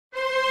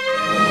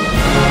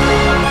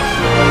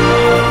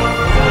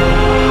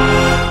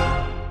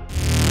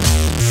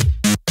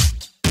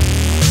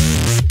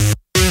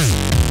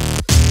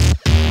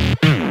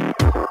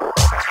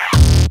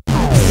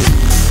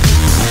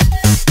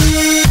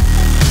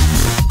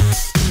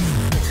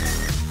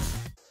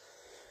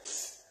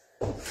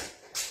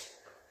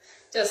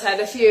just had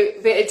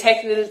a bit of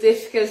technical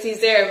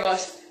difficulties there,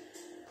 but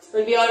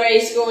we'll be all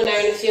ready to go now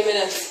in a few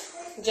minutes.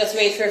 Just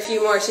wait for a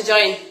few more to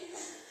join.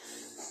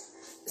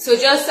 So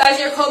just as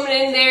you're coming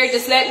in there,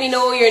 just let me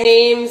know your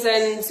names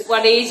and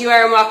what age you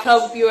are and what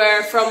club you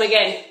are from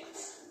again.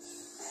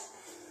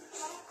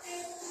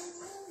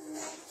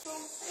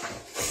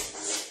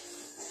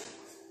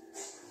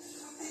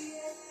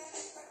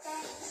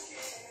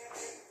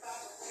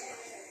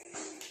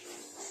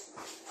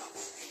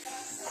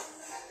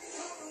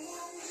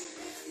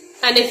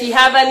 And if you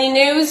have any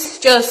news,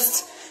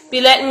 just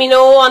be letting me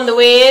know on the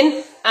way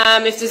in.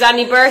 If there's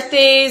any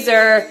birthdays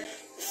or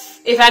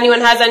if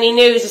anyone has any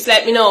news, just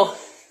let me know.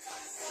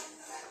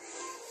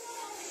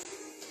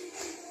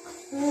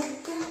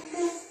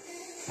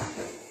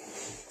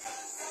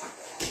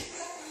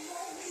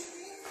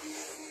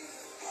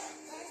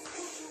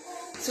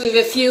 So we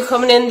have a few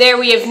coming in there.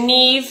 We have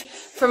Niamh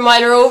from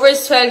Mile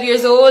Rovers, 12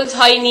 years old.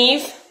 Hi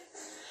Niamh.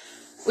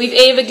 We've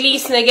Ava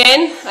Gleeson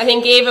again. I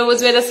think Ava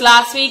was with us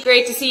last week.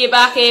 Great to see you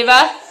back,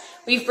 Ava.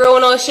 We've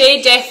Bron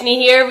O'Shea, definitely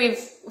here. We've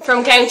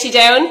from County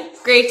Down.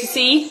 Great to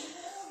see.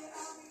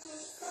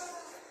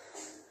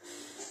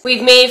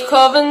 We've Maeve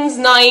Covens,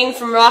 9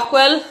 from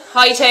Rockwell.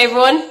 Hi to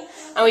everyone.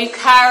 And we've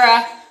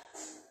Cara,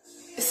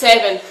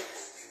 7,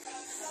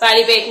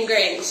 Ballybacon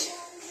Grange.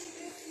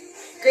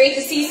 Great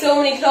to see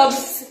so many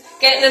clubs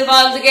getting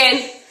involved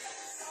again.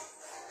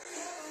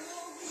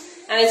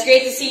 And it's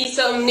great to see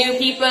some new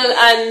people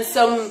and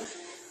some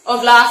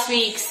of last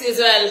week's as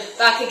well,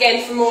 back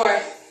again for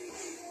more.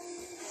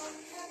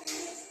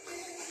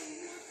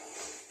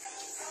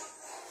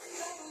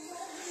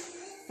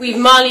 We've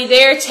Molly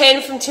there,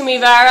 10 from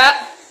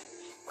Tumivara.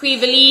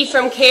 Quiva Lee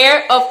from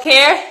Up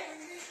Care.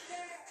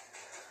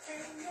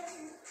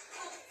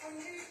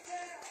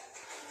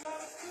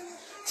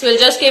 So we'll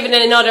just give it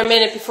another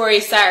minute before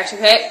you start,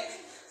 okay?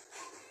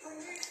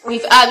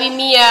 We've Abby,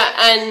 Mia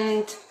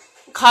and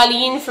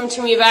Colleen from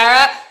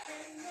Tumivara.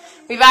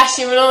 We've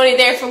Ashley Maloney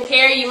there from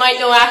Care. You might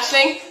know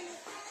Aisling.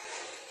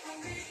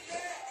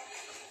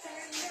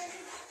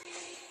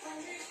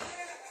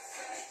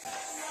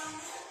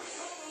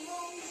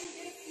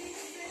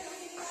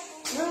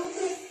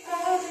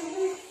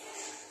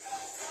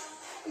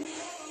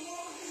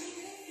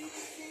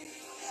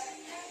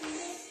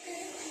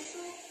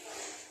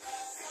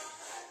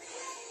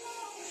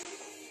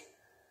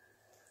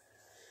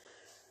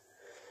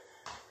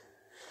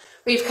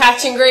 We've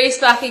Catherine Grace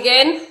back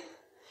again.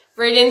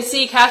 Brilliant to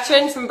see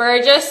Catherine from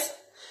Burgess.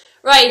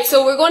 Right,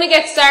 so we're going to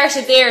get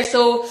started there.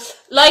 So,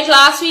 like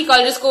last week,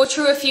 I'll just go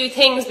through a few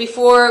things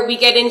before we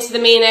get into the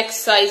main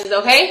exercises,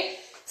 okay?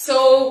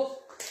 So,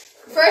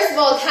 first of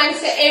all, thanks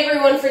to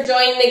everyone for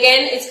joining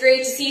again. It's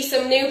great to see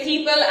some new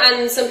people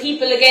and some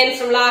people again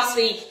from last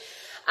week.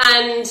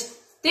 And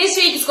this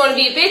week is going to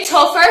be a bit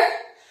tougher,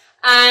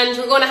 and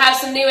we're going to have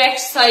some new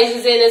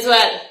exercises in as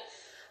well.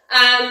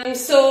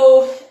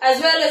 So,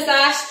 as well as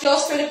that,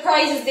 just for the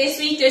prizes this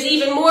week, there's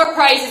even more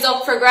prizes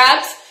up for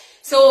grabs.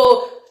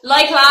 So,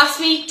 like last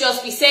week,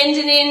 just be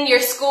sending in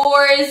your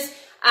scores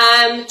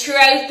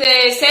throughout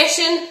the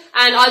session,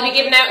 and I'll be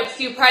giving out a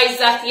few prizes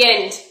at the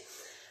end.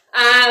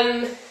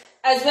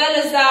 As well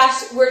as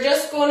that, we're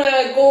just going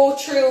to go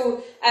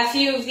through a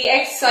few of the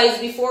exercises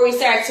before we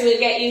start, so we'll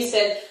get used to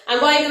it.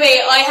 And by the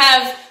way, I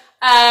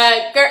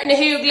have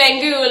Gertnahu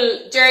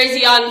Glengool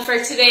jersey on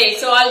for today,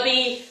 so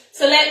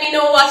let me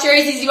know what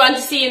jerseys you want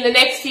to see in the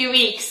next few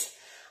weeks,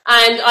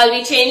 and I'll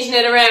be changing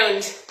it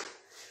around.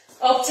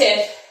 Up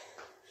to.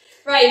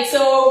 Right,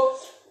 so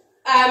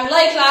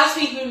like last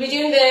week, we'll be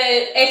doing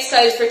the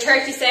exercise for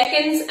 30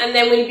 seconds, and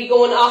then we'll be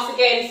going off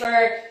again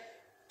for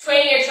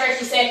 20 or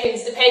 30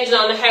 seconds, depending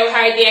on how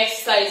hard the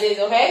exercise is,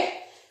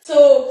 okay?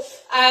 So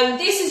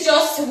this is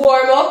just to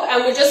warm up,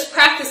 and we'll just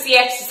practice the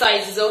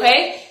exercises,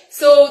 okay?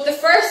 So the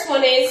first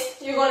one is,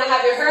 you're going to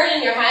have your hurl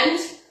in your hand,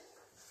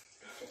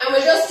 and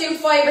we'll just do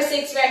 5 or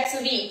 6 reps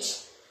of each.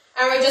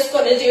 And we're just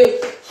going to do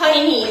high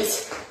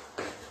knees.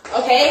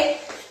 Okay?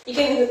 You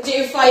can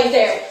do 5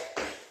 there.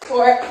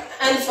 4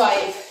 and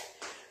 5.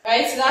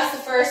 Right, so that's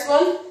the first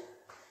one.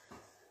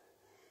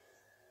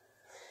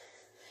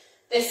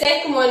 The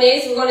second one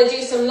is, we're going to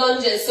do some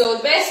lunges. So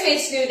the best way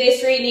to do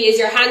this really is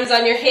your hands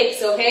on your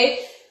hips,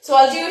 okay? So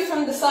I'll do it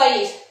from the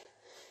side,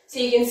 so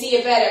you can see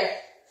it better.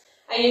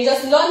 And you're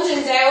just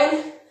lunging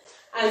down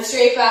and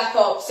straight back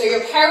up. So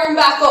you're powering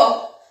back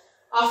up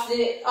off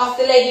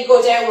the leg you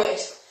go down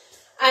with.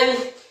 And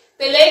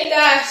the leg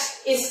that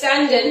is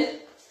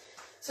standing,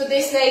 so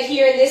this leg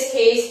here in this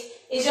case,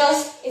 is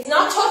just, it's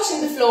not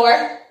touching the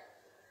floor,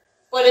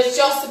 but it's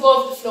just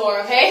above the floor,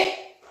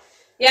 okay?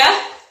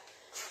 Yeah?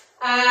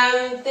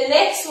 The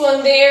next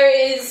one there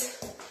is,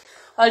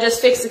 I'll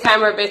just fix the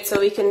camera a bit so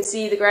we can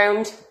see the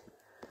ground.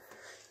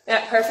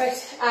 Yeah,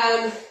 perfect.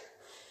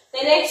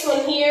 The next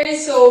one here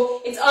is,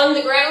 so it's on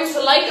the ground,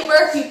 so like a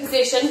burpee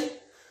position,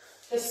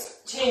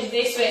 just change it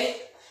this way,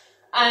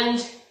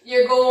 and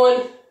you're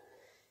going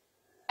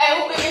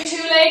out with your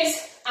 2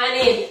 legs, and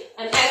in,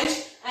 and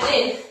out, and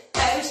in,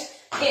 out,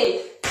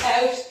 in,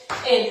 out,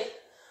 in.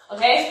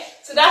 Okay?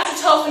 So that's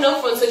a tough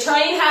enough one, so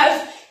try and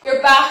have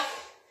your back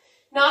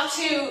not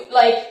too,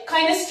 like,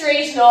 kind of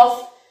straight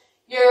enough.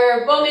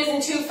 Your bum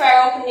isn't too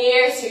far up in the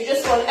air, so you're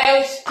just going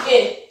out,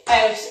 in,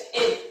 out,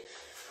 in.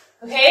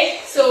 Okay,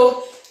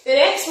 so the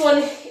next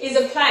one is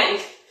a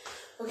plank.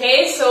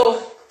 Okay,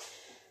 so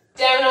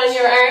down on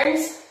your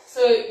arms,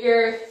 so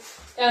you're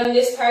down in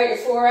this part, your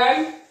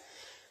forearm,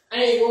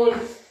 and you're going,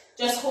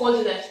 just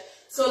holding it.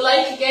 So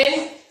like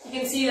again, you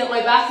can see that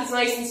my back is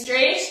nice and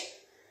straight.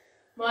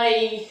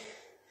 My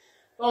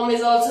bum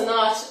is also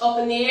not up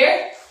in the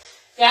air.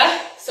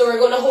 Yeah, so we're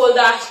going to hold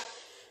that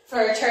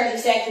for 30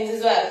 seconds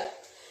as well.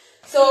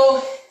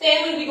 So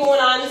then we'll be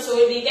going on, so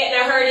we'll be getting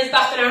our hurleys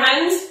back in our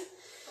hands.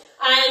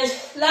 And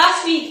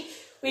last week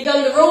we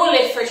done the row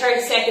lift for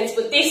 30 seconds,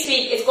 but this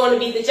week it's going to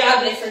be the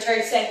jab lift for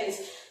 30 seconds.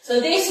 So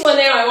this one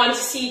now, I want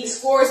to see the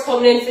scores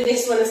coming in for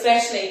this one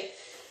especially.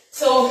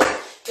 So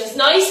just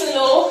nice and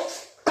low.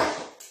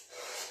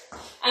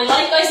 And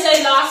like I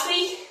said last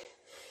week,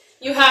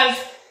 you have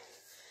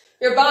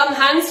your bottom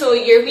hand, so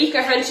your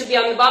weaker hand should be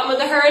on the bottom of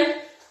the hurl,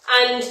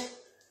 and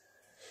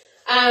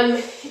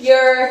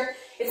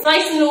it's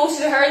nice and low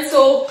to the hurl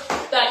so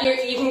that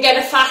you can get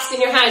it fast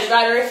in your hand.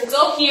 Rather if it's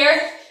up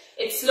here,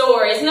 it's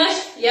slower, isn't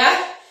it?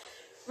 Yeah?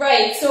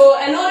 Right, so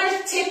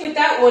another tip with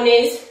that one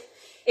is,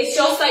 it's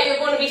just that you're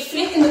going to be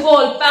flicking the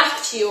ball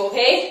back to you,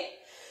 okay?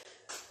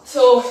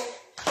 So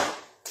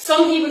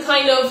some people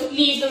kind of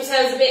leave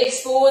themselves a bit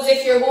exposed.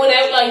 If you're going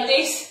out like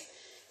this,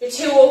 you're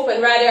too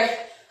open. Rather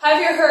have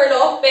your hurl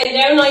up, bend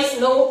down nice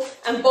and low,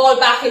 and ball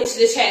back into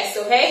the chest,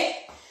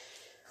 okay?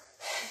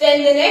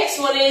 Then the next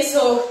one is,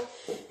 so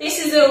this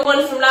is the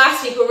one from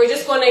last week, but we're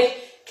just going to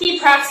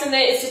keep practicing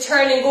it. It's a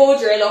turn and go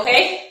drill,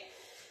 okay?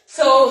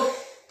 So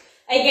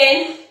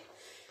again,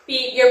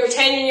 you're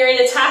pretending you're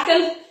in a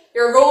tackle,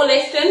 you're row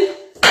lifting,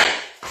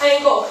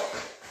 and go.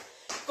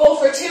 Go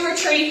for 2 or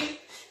 3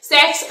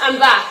 steps and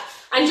back.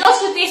 And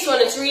just with this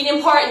one, it's really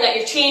important that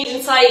you're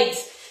changing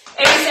sides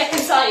every second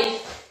side,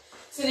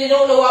 so they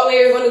don't know what way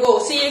you're going to go.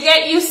 So you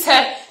get used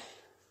to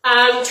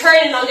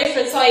turning on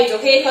different sides,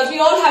 okay? Because we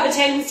all have a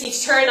tendency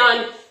to turn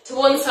on to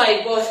one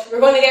side, but we're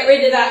going to get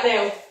rid of that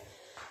now.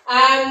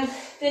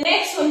 The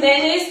next one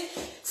then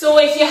is, so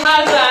if you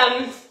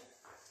have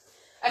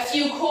a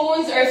few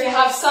cones, or if you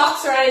have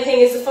socks or anything,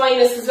 is the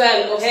finest as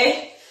well,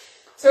 okay?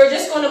 So we're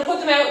just going to put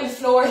them out on the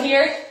floor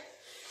here.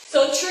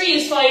 So 3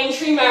 is fine,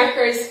 3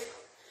 markers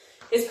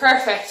is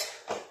perfect.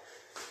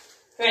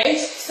 Right,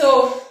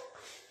 so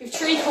we have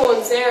 3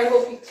 cones there, I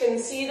hope you can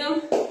see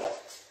them.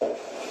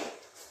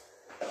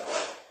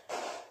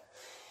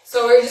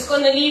 So we're just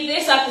going to leave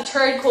this at the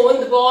 3rd cone,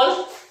 the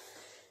ball.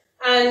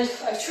 And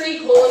I have 3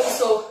 cones,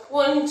 so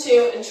 1,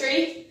 2 and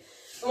 3.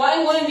 And what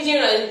I'm going to be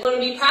doing, I'm going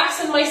to be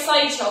practicing my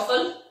side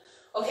shuffle,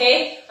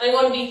 okay? I'm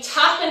going to be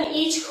tapping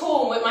each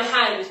cone with my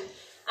hand.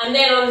 And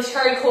then on the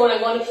 3rd cone,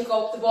 I'm going to pick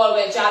up the ball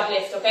with a jab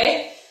lift,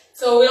 okay?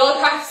 So we'll all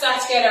practice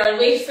that together. I'll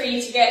wait for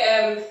you to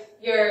get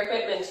your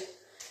equipment,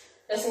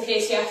 just in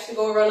case you have to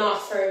go run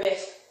off for a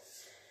bit.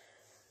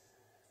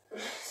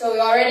 So we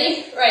all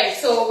ready? Right,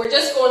 so we're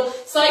just going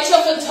side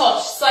shuffle,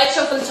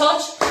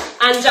 touch,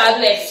 and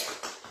jab lift.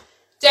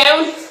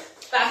 Down,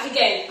 back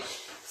again.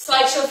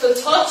 Side shuffle,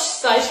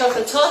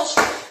 touch,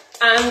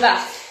 and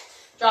back.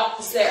 Drop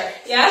this there,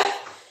 yeah?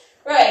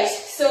 Right,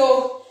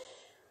 so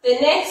the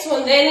next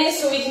one then is,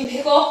 so we can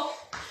pick up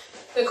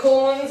the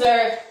cones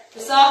or the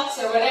socks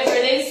or whatever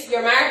it is,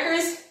 your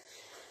markers.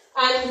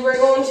 And we're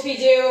going to be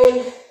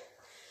doing,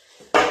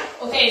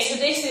 okay, so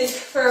this is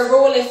for a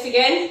row lift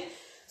again.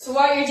 So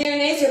what you're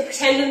doing is you're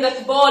pretending that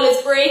the ball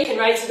is breaking,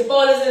 right? So the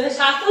ball is in a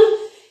tackle,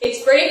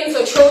 it's breaking,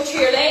 so throw through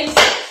your legs,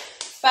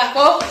 back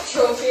up,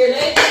 throw through your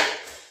legs,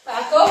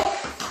 back up.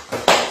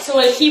 So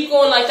we'll keep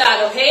going like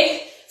that,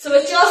 okay? So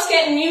it's just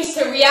getting used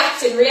to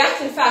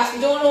reacting fast.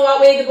 We don't know what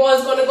way the ball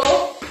is going to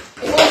go.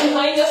 It goes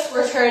behind us,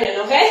 we're turning,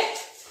 okay?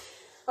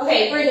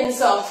 Okay, brilliant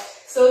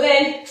stuff. So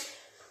then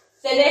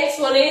the next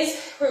one is,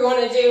 we're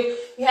going to do,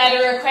 we had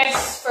a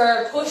request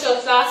for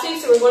push-ups last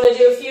week, so we're going to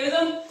do a few of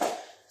them.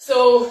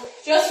 So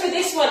just for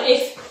this one,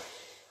 if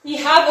you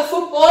have a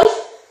football,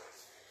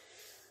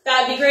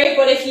 that'd be great,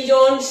 but if you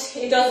don't,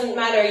 it doesn't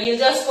matter. You'll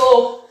just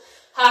go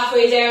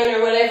halfway down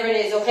or whatever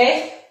it is,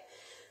 okay?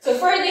 So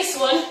for this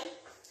one,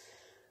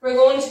 we're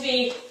going to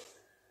be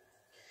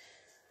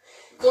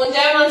going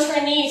down onto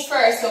our knees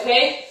first,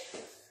 okay?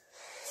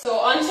 So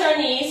onto our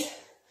knees.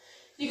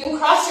 You can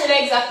cross your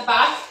legs at the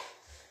back.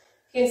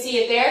 You can see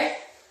it there.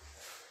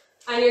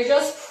 And you're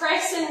just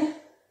pressing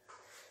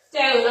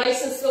down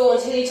nice and slow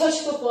until you touch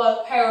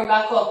football, power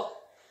back up.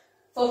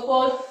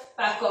 Football,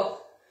 back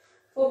up.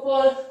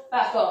 Football,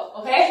 back up,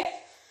 okay?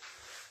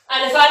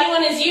 And if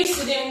anyone is used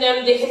to doing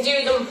them, they can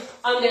do them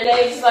on their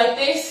legs like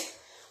this,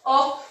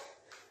 up,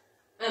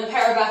 and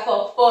power back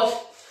up.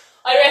 But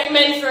I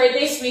recommend for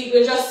this week,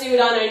 we'll just do it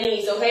on our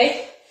knees,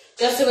 okay?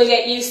 Just so we'll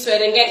get used to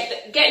it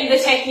and getting the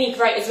technique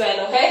right as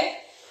well, okay?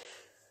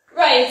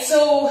 Right,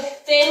 so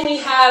then we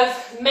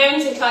have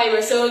mountain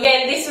climber. So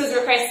again, this was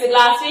requested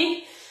last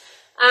week.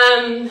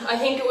 I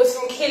think it was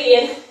from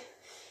Killian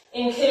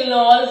in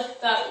Killinall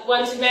that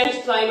wanted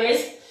mountain climbers.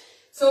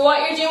 So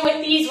what you're doing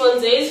with these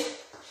ones is,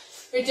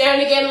 you're down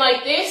again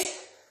like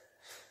this.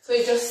 So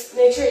you just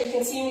make sure you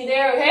can see me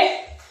there,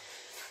 okay?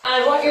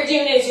 And what you're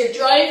doing is you're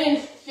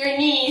driving your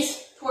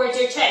knees towards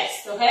your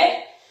chest,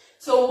 okay?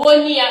 So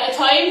one knee at a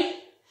time,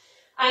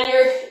 and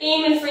you're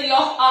aiming for the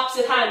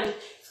opposite hand.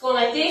 It's going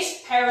like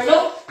this, powering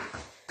up.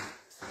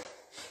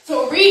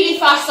 So really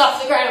fast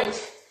off the ground.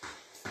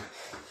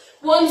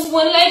 Once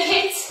one leg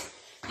hits,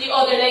 the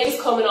other leg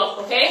is coming up,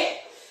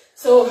 okay?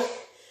 So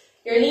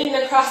you're leaning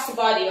across the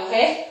body,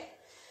 okay?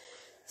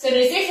 So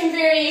there's different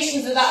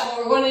variations of that, but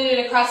we're going to do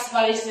it across the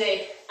body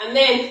today. And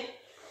then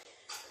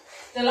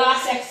the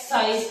last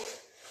exercise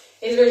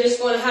is we're just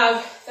going to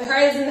have the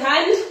hurls in the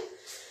hand.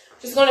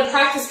 Just going to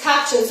practice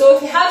catching. So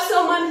if you have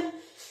someone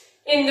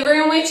in the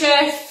room with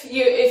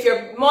you, if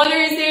your mother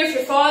is there, if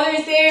your father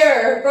is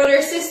there, or brother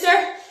or sister,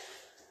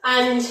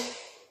 and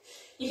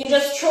you can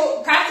just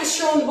practice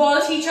throwing the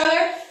ball to each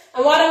other.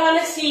 And what I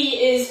want to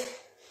see is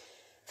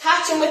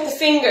catching with the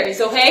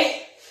fingers,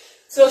 okay?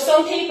 So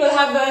some people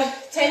have a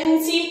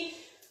tendency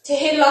to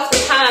hit it off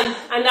the palm,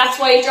 and that's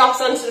why it drops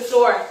onto the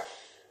floor.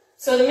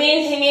 So the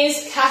main thing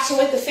is catching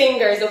with the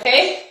fingers,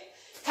 okay?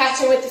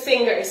 Catching with the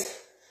fingers,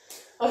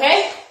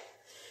 okay?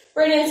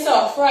 Brilliant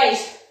stuff, right.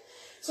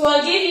 So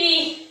I'll give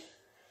you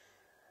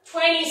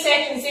 20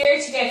 seconds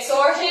there to get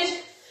sorted,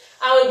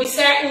 and we'll be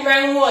starting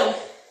round 1.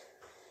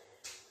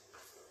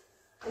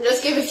 And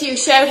just give a few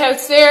shout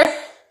outs there.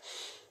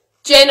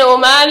 Jenna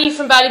O'Malley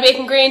from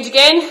Ballybacon Grange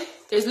again.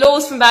 There's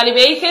Lowe's from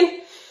Ballybacon.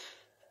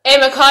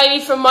 Emma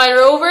Kiley from My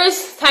Rovers.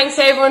 Thanks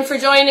to everyone for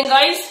joining,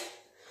 guys.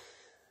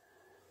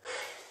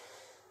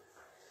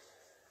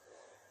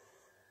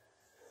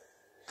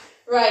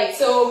 Right,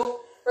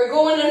 so we're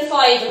going in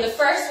 5, and the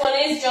first one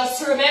is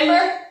just to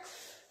remember,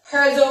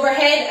 hurls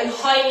overhead and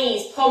high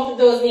knees, pump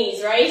those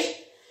knees, right?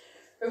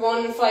 We're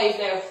going in 5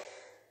 now.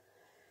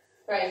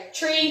 Right,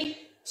 3,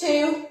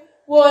 2,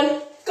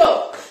 1,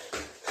 go.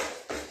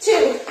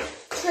 2,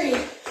 3,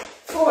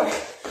 4,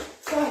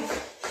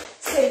 5,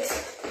 6,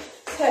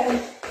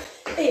 7,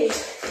 8.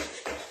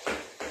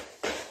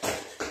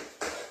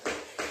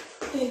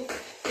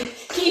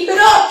 Keep it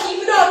up,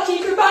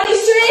 keep your body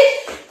straight.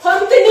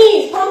 Pump the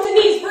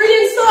knees,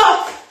 brilliant stuff.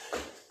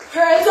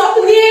 Hurls up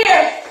in the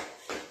air.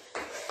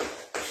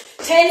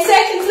 10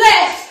 seconds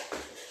left.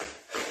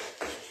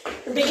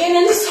 You're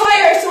beginning to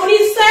tire, so we need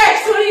to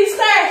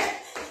start.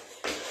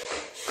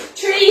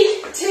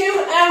 3,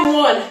 2, and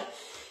 1.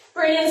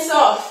 Brilliant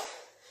stuff.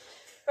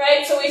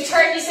 Right, so we've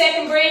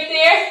 30-second break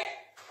there.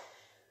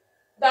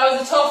 That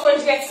was a tough one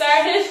to get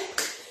started.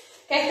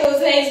 Get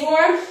those legs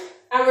warm,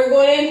 and we're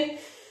going in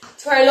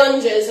to our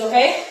lunges,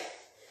 okay?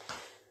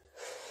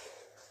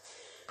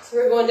 So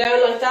we're going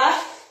down like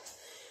that.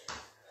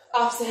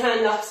 Opposite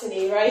hand, opposite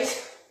knee, right?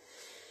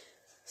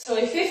 So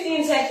we have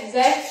 15 seconds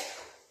left.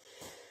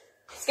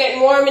 It's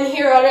getting warm in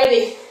here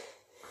already.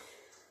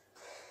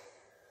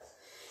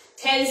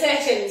 10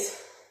 seconds.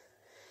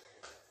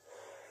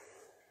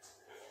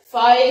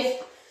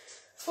 5,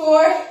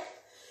 4,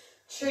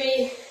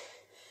 3,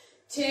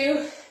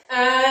 2,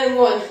 and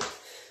 1.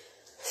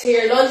 So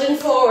you're lunging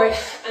forward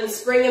and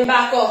springing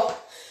back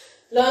up.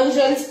 Lunge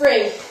and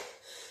spring.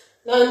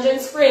 Lunge and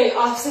spring.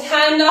 Opposite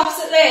hand,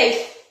 opposite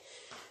leg.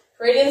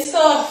 Brilliant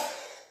stuff.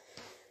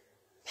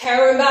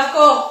 Powering back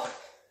up.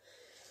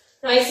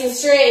 Nice and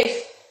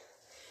straight.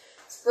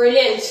 It's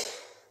brilliant.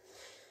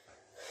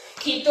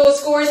 Keep those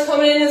scores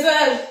coming in as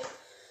well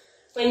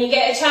when you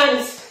get a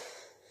chance.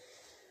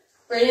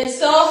 Brilliant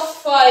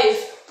stuff. 5,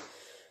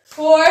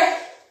 4,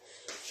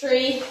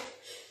 3,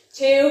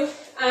 2,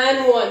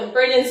 and 1.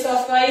 Brilliant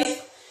stuff, guys.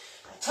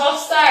 A tough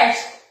start.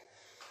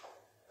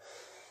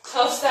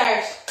 Tough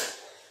start.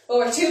 But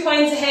we're 2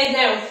 points ahead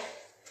now.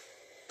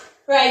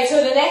 Right,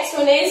 so the next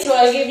one is, so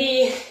I'll give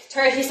you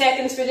 30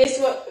 seconds for this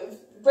one,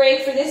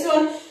 break for this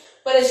one,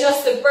 but it's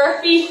just a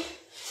burpee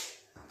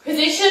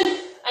position,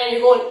 and you're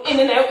going in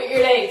and out with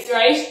your legs,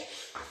 right?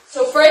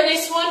 So for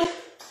this one,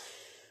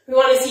 we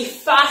want to see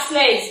fast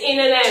legs, in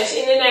and out,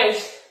 in and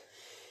out.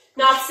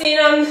 Not staying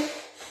on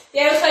the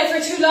outside for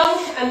too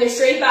long, and they're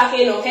straight back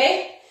in,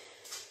 okay?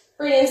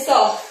 Brilliant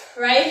stuff,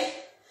 right?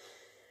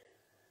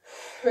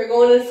 We're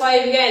going in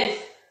 5 again.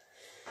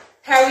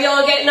 How are we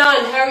all getting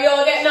on? How are we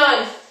all getting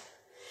on?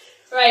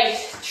 Right,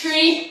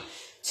 3,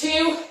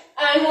 2,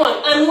 and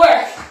 1, and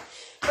work.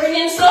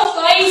 Brilliant stuff,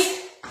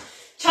 guys.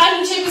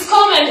 Championship is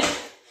coming.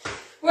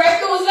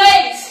 Work those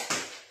legs.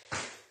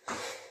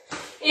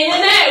 In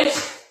and out.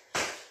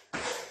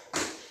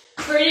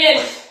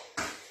 Brilliant.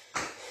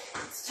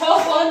 It's a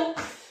tough one.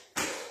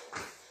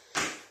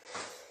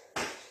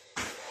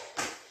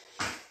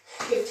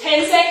 We have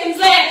 10 seconds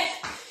left.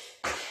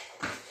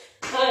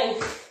 9.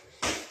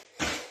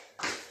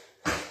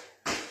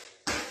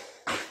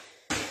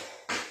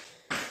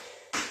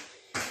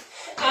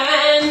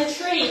 And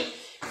 3,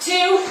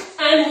 2,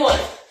 and 1.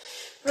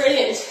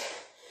 Brilliant.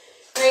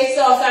 Great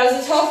stuff. That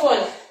was a tough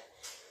one.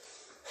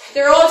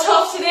 They're all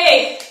tough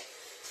today.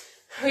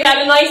 We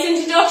had a nice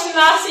introduction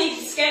last week.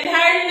 It's getting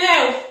harder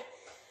now.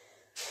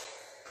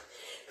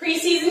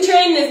 Pre-season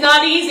training is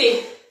not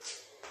easy.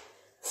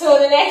 So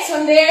the next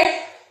one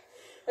there,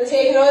 we'll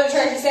take another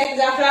 30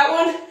 seconds after that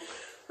one.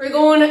 We're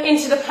going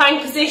into the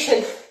plank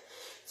position.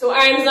 So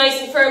arms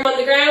nice and firm on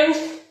the ground,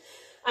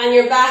 and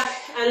your back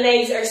and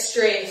legs are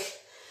straight.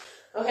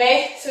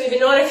 Okay, so we've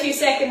another few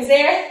seconds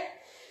there.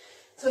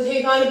 So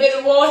take on a bit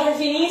of water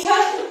if you need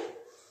to.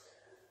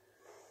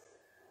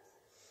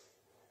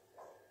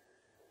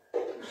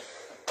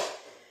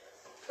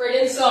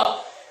 Brilliant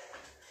stop.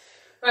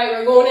 Right,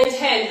 we're going in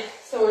 10.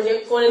 So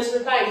we're going into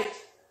the plank.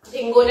 You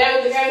can go down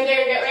to the ground there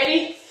and get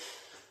ready.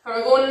 And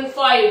we're going in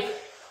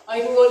 5. I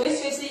can go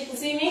this way so you can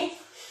see me.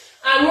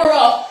 And we're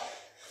up.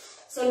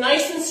 So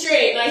nice and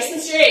straight, nice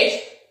and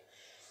straight.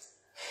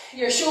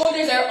 Your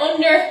shoulders are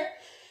under,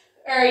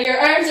 or your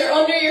arms are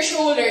under your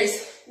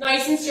shoulders.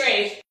 Nice and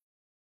straight.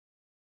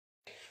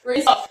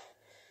 Rinse up.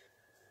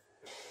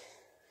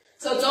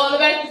 So it's all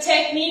about the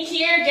technique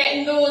here,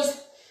 getting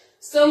those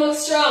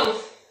stomachs strong.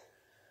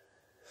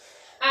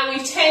 And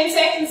we've 10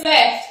 seconds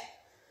left.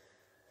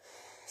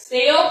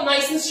 Stay up,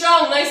 nice and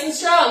strong, nice and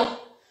strong.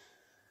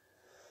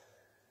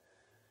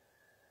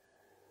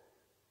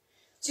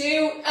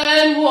 2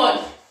 and 1.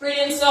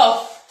 Brilliant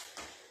stuff.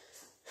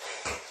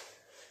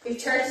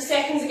 We've 30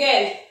 seconds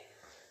again.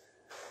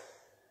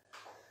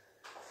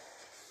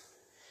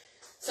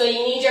 So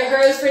you need your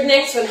hurls for the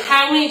next one.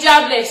 How many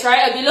jab lifts, right?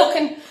 I'll be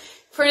looking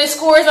for the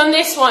scores on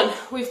this one.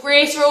 We've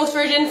Grace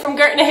Rosewood in from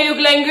Gertnahoe,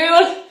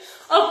 Glengool.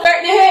 Up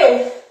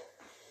Gertnahoe.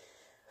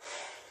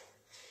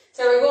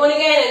 So we're going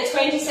again in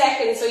 20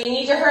 seconds. So you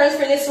need your hurls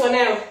for this one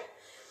now.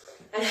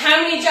 And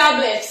how many jab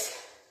lifts?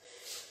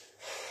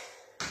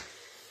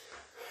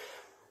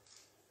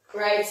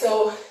 Right,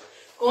 so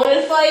going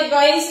in 5,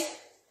 guys.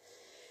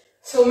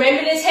 So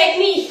remember the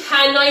technique,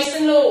 hand nice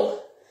and low.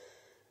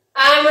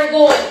 And we're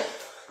going.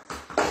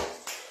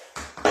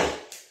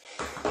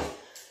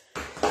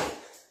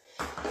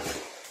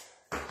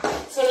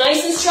 So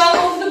nice and strong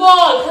over the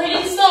ball,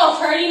 brilliant stuff,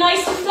 hurley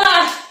nice and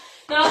flat.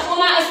 Not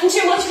going at it from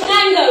too much of an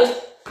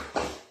angle.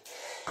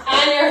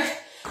 And your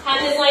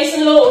hand is nice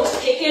and low,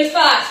 kick it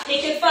fast,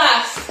 kick it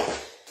fast.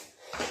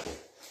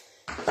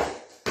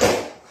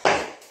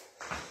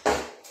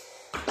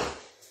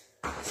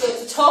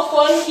 Tough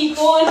one, keep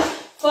going.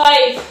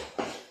 5,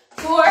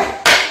 4,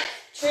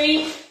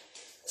 3,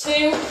 2,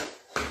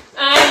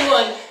 and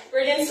 1.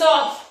 Brilliant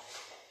stuff.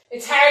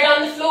 It's hard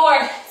on the floor.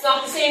 It's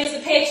not the same as the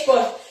pitch,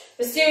 but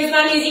just do as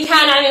many as you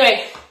can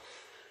anyway.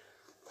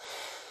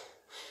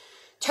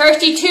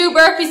 32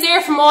 burpees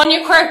there from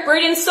Anya Quirk.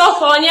 Brilliant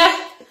stuff, Anya.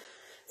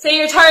 Say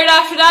you're tired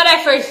after that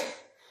effort.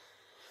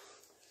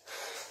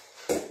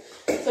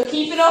 So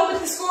keep it up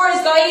with the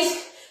scores,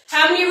 guys.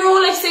 How many roll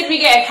lifts did we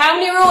get? How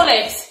many roll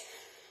lifts?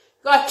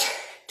 Got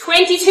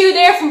 22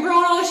 there from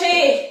Bruno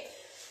O'Shea.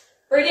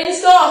 Brilliant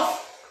stuff.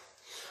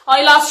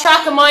 I lost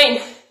track of mine.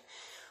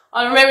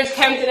 I'll remember to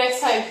count the next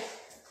time.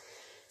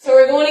 So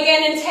we're going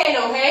again in 10,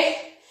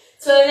 okay?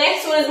 So the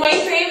next one is my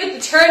favourite,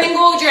 the turn and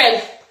go drill.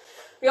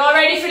 We all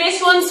ready for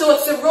this one? So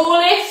it's the roll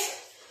lift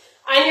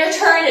and you're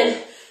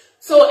turning.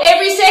 So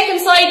every second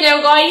side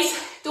now, guys.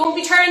 Don't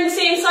be turning the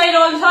same side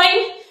all the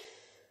time.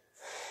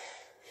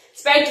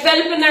 It's about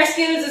developing our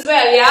skills as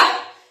well, yeah?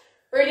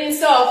 Brilliant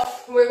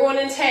stuff. We're going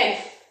in 10.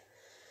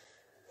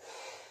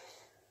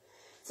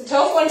 It's a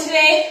tough one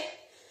today.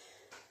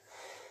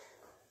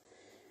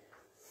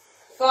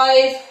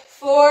 5,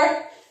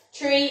 4,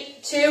 3,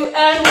 2,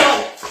 and 1.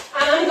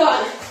 And I'm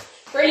gone.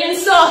 Brilliant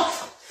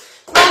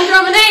stuff. Come on,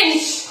 drum and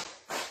inch.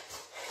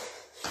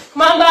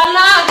 Come on, bad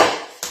lad.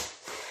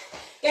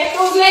 Get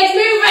those legs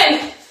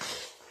moving.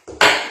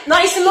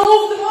 Nice and low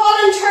over the ball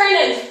and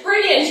turning.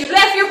 Brilliant. You've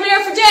left your player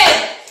for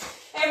dead.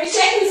 Every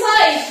second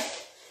side.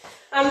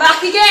 And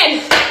back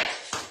again.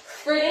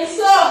 Brilliant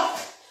stuff.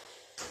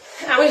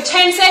 And we have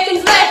 10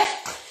 seconds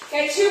left.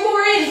 Get 2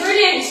 more in.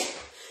 Brilliant.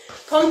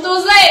 Pump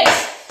those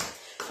legs.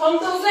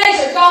 Pump those legs.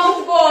 You're gone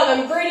with the ball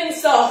and brilliant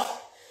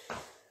stuff.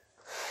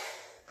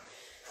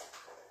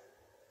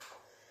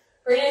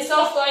 Brilliant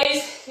stuff,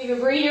 guys. Give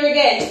a breather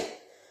again.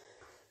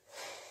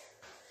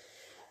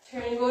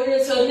 Turn and go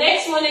drill. So the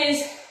next one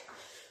is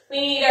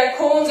we need our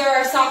cones or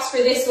our socks for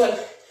this one.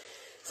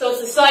 So it's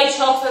the side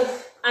shuffle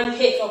and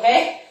pick,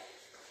 okay?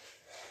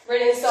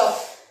 Brilliant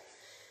stuff.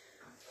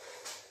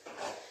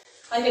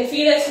 I can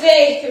feel it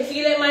today, I can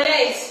feel it in my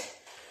legs.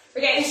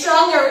 We're getting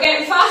stronger, we're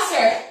getting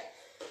faster.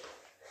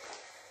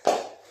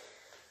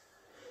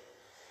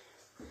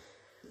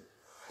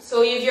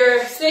 So you have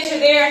your slitter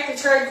there at the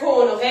third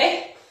cone,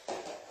 okay?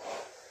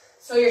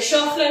 So you're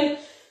shuffling,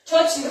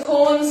 touching the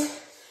cones,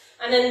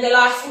 and then the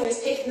last one is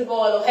picking the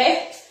ball,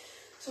 okay?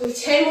 So we have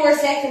 10 more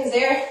seconds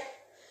there.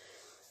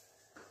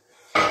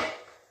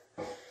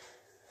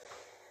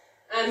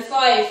 And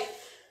 5,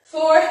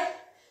 4,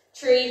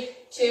 3,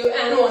 2,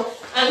 and 1.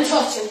 And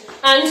touching,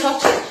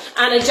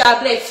 and a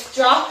jab lift.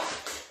 Drop,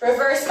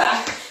 reverse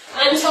back,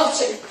 and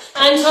touching,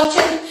 nice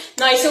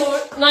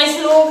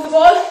and low over the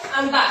ball,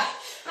 and back.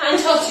 And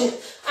touching,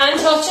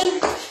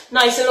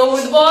 nice and low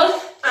over the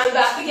ball, and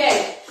back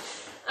again.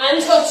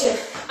 And touching,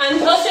 and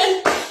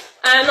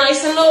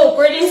nice and low.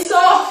 Brilliant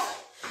stuff.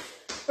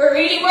 We're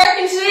really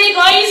working today,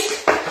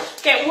 guys.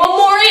 Get one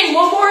more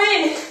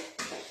in.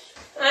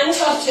 And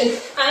touching,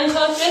 and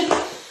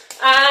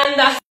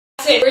that's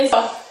it, rinse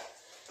off.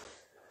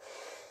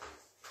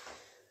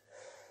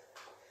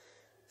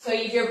 So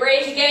you have your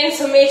break again,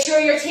 so make sure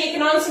you're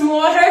taking on some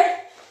water.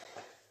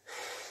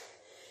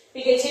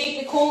 You can take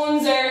the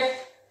cones or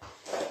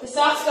the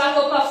socks back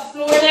up off the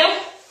floor now.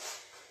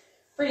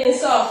 Brilliant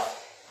stuff.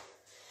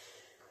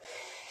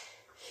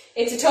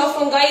 It's a tough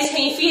one, guys.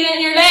 Can you feel it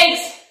in your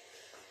legs?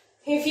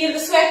 Can you feel the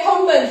sweat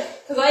pumping?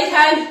 Because I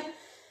can.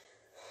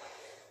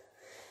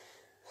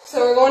 So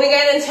we're going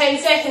again in 10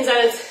 seconds and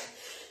it's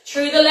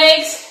through the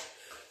legs,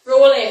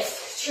 roll lift.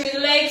 Through the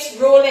legs,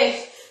 roll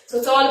lift. So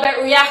it's all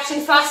about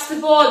reaction fast to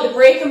the ball, the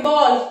breaking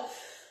ball.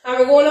 And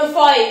we're going on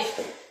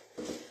 5.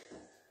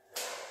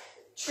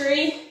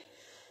 3,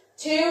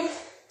 2,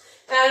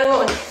 and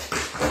 1.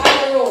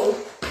 And roll.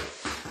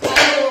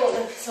 And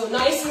roll. So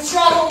nice and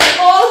strong on the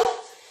ball.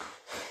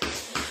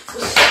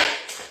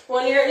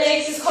 One of your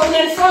legs is coming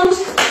in front,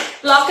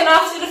 blocking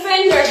off the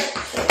defender,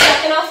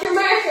 blocking off your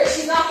marker.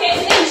 She's not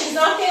getting in, she's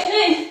not getting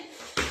in.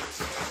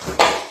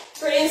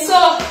 Brilliant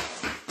stuff.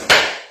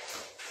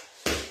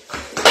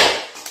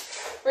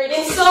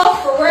 Brilliant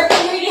stuff. We're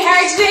working really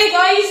hard today,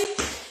 guys.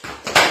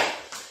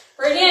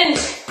 Brilliant.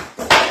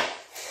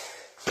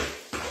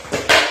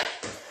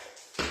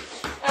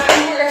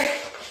 And we're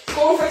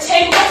going for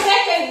 10 more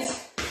seconds.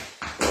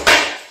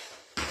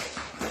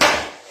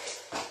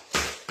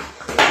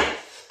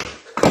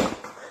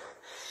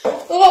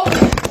 Oh.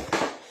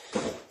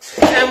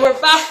 And we're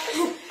back.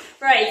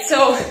 Right,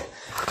 so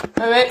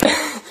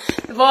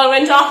the ball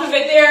went off a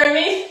bit there on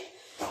me,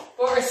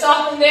 but we're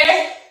stopping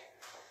there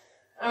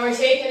and we're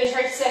taking a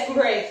 30-second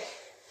break.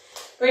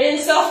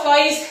 Brilliant stuff,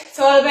 guys. It's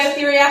all about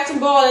the reacting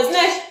ball, isn't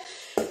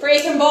it?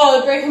 Breaking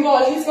ball, breaking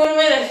ball. Who's going to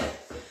win it?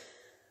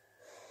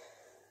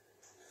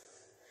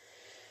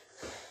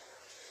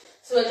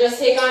 So we'll just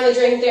take on a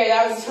drink there.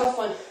 That was a tough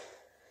one.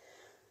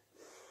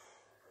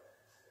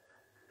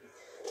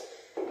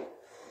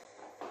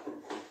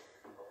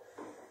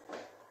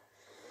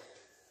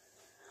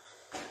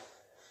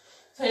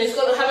 So I'm just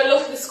going to have a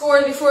look at the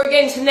score before we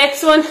get into the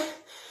next one.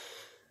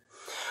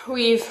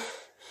 We've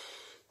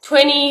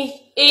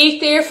 28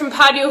 there from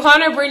Paddy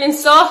O'Connor, brilliant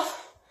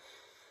stuff.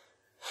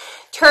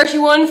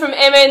 31 from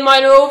Emma and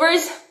Minor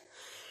Rovers,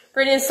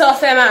 brilliant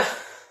stuff, Emma.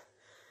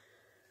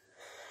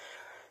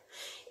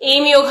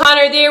 Amy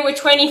O'Connor there with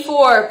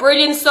 24,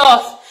 brilliant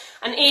stuff.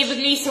 And Ava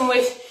Gleeson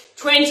with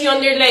 20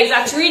 on their legs.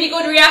 That's really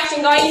good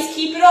reaction, guys.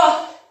 Keep it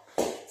up.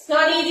 It's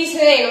not easy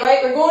today,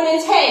 alright? We're going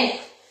in 10.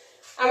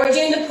 And we're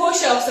doing the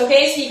push-ups,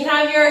 okay? So you can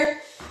have your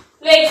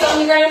legs on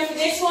the ground for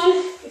this one.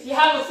 If you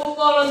have a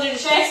football under the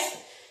chest,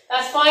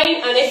 that's fine.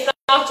 And if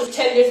not, just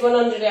pretend there's one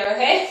under there,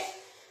 okay?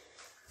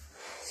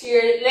 So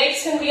your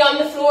legs can be on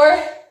the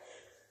floor,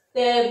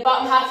 the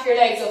bottom half of your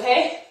legs,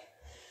 okay?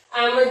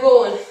 And we're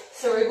going.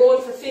 So we're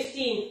going for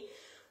 15.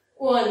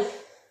 1,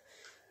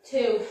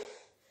 2,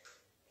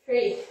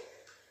 3,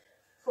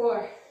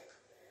 4,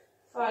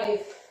 5,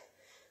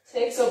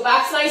 6. So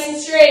back's nice and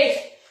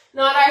straight,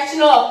 not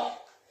arching up.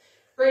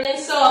 Brilliant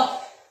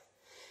stuff.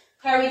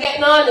 How are we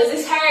getting on? Is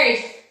this hard?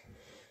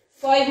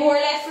 5 more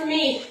left for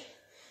me.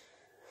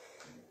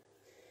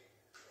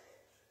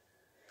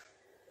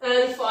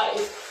 And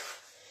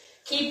 5.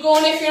 Keep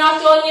going if you're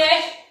not done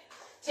yet.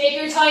 Take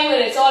your time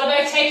with it. It's all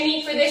about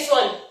technique for this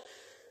one.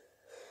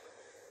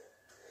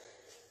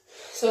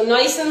 So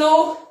nice and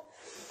low.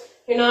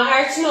 You're not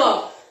arching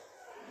up.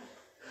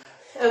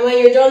 And when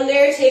you're done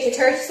there, take a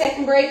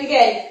 30-second break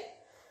again.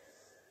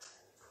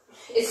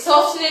 It's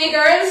tough today,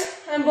 girls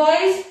and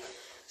boys.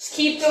 Just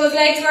keep those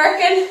legs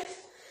working.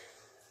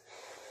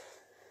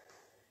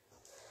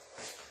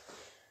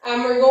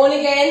 And we're going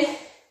again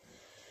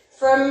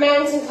for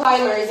mountain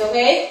climbers,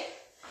 okay?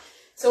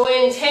 So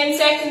in 10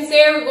 seconds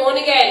there, we're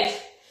going again.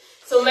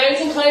 So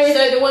mountain climbers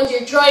are the ones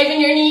you're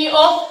driving your knee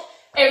up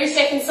every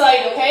second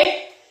side,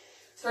 okay?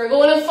 So we're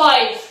going in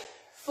 5,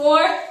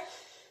 4,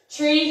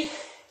 3,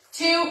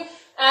 2,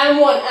 and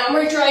 1. And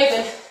we're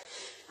driving.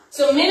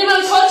 So minimal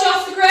touch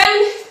off the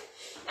ground.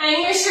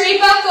 And you're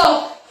straight back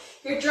up.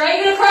 You're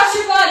driving across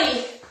your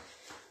body.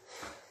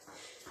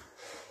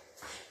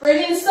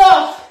 Brilliant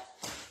stuff.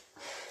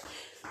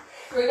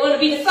 We're going to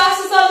be the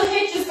fastest on the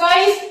pitches,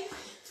 guys.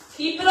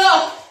 Keep it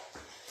up.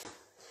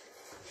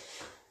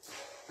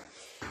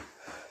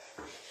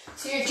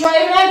 So you're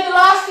driving out the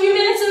last few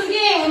minutes of the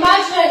game.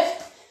 Imagine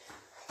it.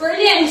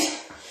 Brilliant.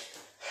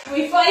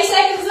 We've 5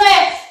 seconds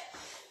left.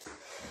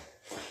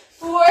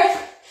 4,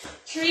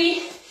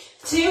 3,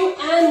 2,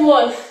 and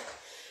 1.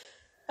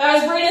 That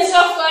was brilliant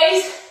stuff,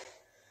 guys.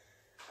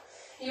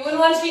 You wouldn't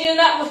want to be doing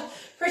that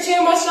for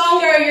too much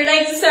longer or your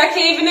legs will start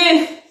caving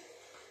in.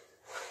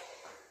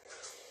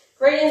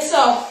 Brilliant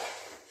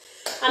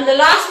stuff. And the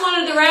last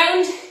one of the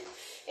round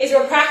is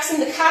we're practicing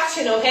the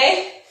catching,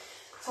 okay?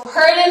 So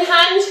hurling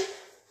hand.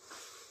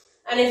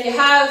 And if you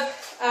have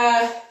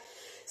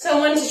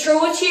someone to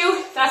throw at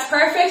you, that's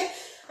perfect.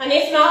 And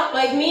if not,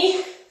 like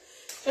me,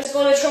 just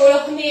going to throw it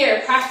up in the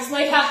air. Practice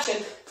my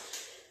catching.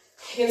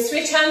 You can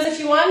switch hands if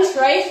you want,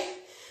 right?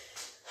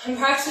 And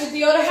practice with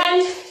the other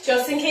hand,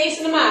 just in case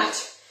of the match.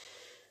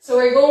 So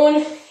we're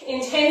going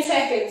in 10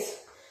 seconds.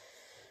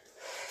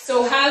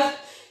 So have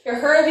your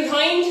hurl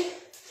behind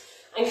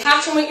and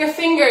catch them with your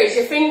fingers,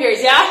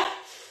 yeah?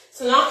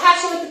 So not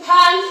catch them with the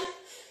palm,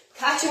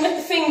 catch them with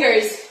the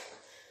fingers.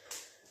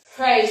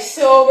 Right,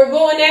 so we're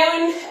going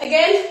down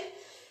again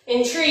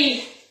in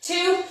 3,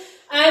 2,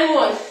 and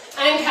 1.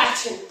 And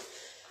catching.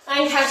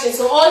 And catching.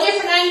 So all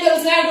different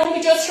angles now, don't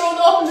be just thrown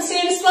up in the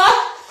same spot.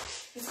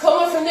 It's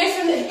coming from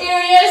different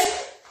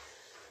areas.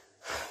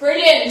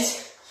 Brilliant.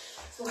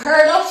 So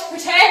hurl up to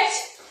protect.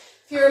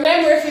 If you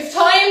remember, if you have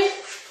time.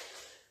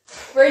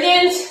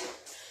 Brilliant.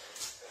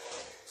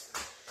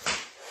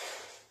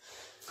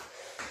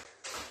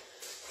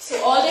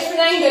 So all different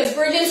angles,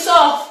 brilliant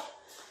stuff.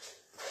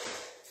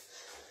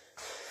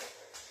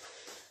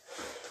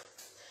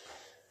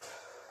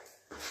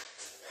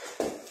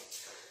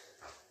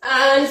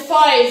 And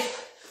 5,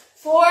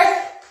 4,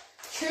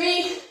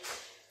 3,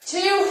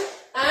 2,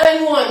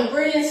 and 1.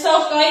 Brilliant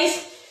stuff,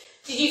 guys.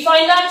 Did you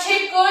find that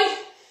tip good?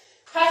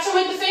 Catch them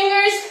with the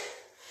fingers.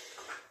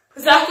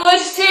 Is that good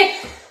tip?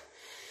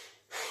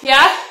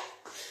 Yeah?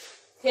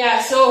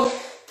 Yeah, so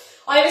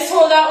I was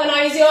told that when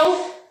I was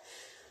young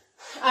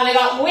and I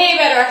got way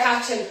better at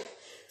catching.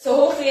 So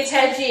hopefully it's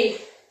helped you.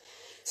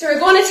 So we're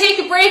going to take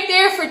a break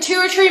there for 2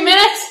 or 3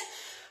 minutes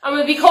and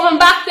we'll be coming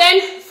back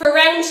then for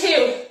round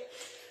 2.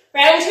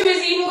 Round 2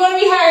 is even going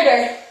to be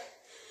harder.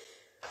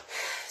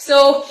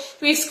 So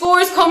we have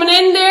scores coming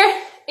in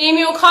there.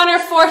 Amy O'Connor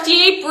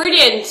 48,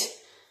 brilliant.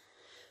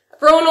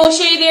 Bron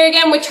O'Shea there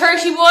again with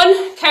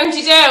 31,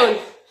 county down.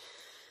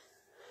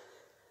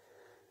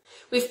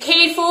 We've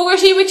Kate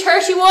Fogarty with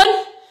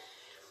 31.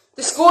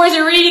 The scores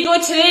are really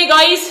good today,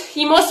 guys.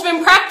 He must have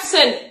been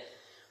practicing.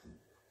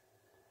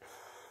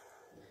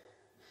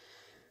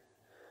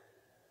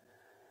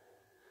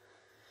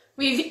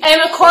 We've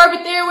Emma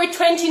Corbett there with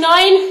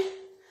 29.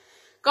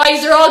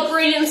 Guys, they're all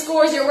brilliant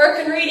scores. You're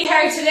working really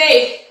hard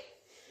today.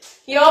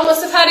 You all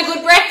must have had a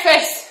good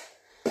breakfast.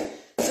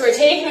 So we're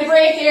taking a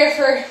break there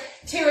for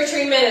 2 or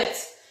 3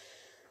 minutes.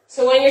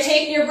 So when you're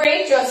taking your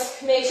break,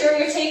 just make sure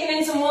you're taking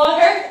in some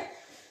water,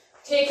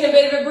 taking a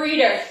bit of a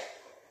breather.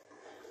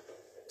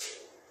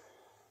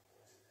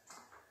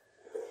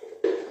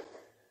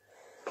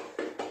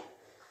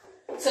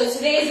 So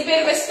today is a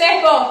bit of a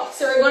step up.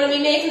 So we're going to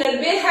be making it a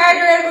bit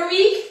harder every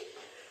week.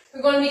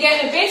 We're going to be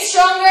getting a bit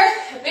stronger,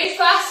 a bit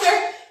faster,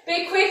 a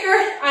bit quicker,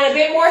 and a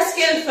bit more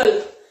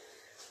skillful.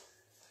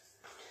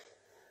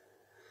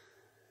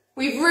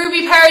 We've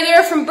Ruby Power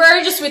there from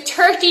Burgess with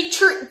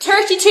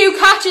 32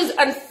 catches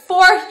and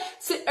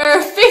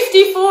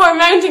 54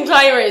 mountain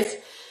climbers.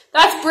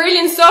 That's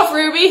brilliant stuff,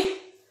 Ruby.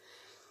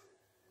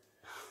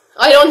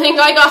 I don't think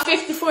I got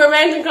 54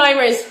 mountain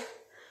climbers.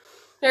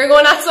 They're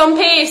going at some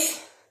pace.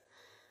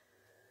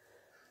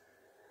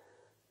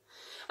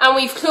 And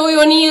we've Chloe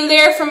O'Neill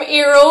there from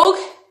Éire.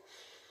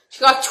 She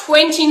got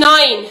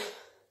 29.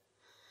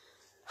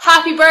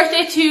 Happy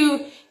birthday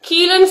to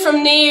Keelan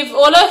from Nave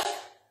Olaf.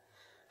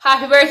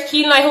 Happy birthday,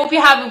 Keelan. I hope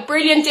you have a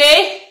brilliant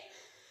day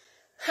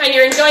and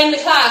you're enjoying the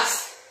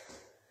class.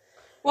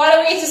 What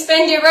a way to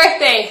spend your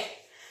birthday.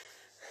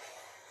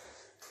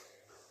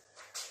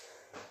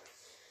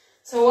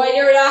 So while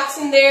you're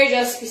relaxing there,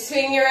 just be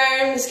swinging your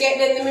arms,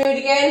 getting in the mood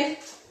again.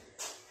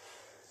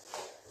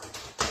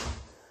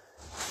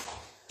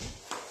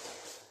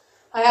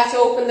 I have to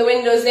open the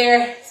windows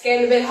there. It's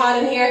getting a bit hot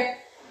in here.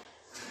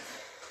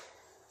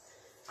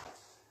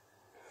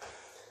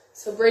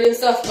 So brilliant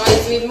stuff,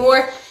 guys. We have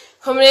more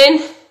coming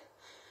in.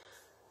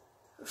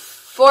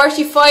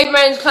 45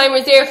 mountain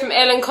climbers there from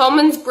Ellen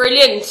Cummins.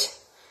 Brilliant.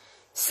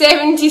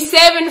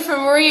 77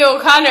 from Marie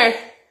O'Connor.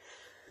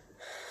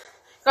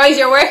 Guys,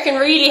 you're working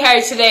really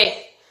hard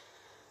today.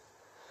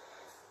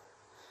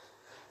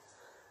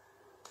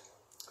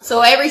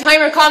 So every time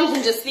you're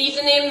commenting, just leave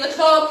the name of the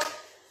club.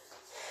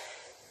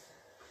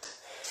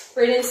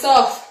 Brilliant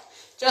stuff.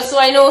 Just so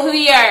I know who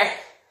you are.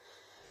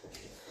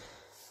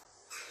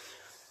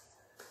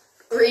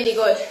 Really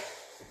good.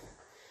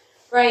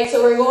 Right,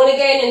 so we're going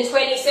again in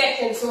 20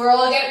 seconds. So we're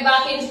all getting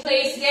back into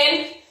place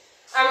again.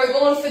 And we're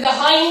going for the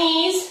high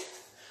knees.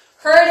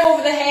 Hurl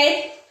over the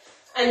head.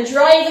 And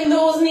driving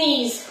those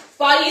knees.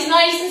 Body's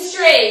nice and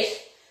straight.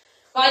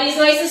 Body's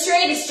nice and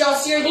straight. It's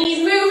just your knees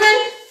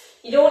moving.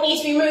 You don't need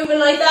to be moving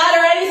like that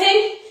or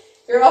anything.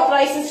 You're up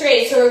nice and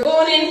straight. So we're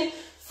going in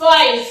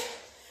 5,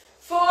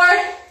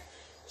 4,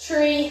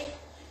 3,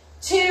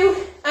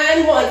 2,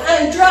 and 1.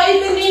 And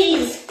drive the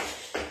knees.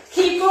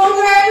 Keep going,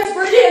 girls.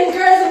 Brilliant.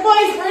 Girls and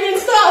boys,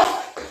 brilliant stuff.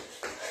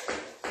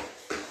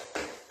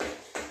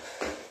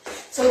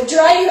 So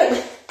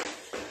driving.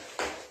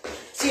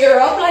 So you're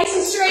up nice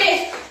and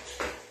straight.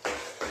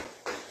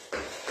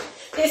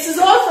 This is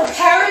all for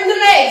powering the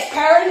legs.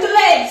 Powering the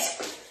legs.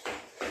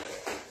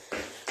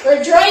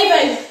 We're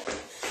driving.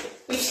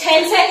 We've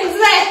 10 seconds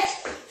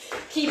left.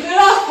 Keep it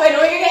up. I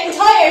know you're getting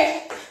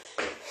tired.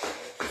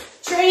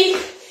 3,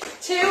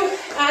 2,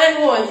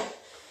 and 1.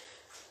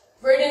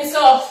 Brilliant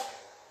stuff.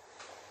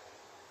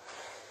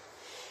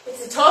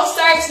 It's a tough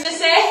start to the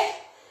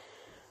set,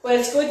 Well,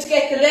 it's good to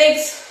get the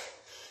legs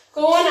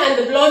going and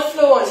the blood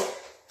flowing.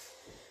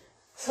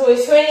 So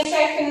it's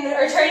 20-second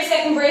or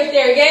 30-second break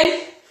there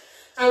again,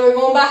 and we're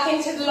going back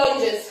into the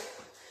lunges.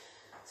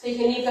 So you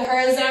can leave the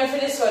hurls down for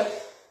this one.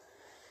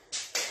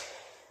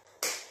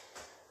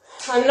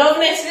 I'm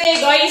loving it today,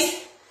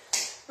 guys.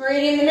 I'm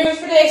really in the mood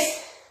for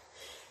this.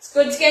 It's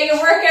good to get your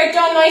workout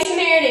done nice and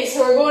early.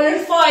 So we're going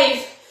in 5,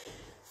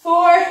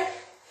 4,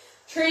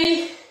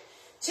 3,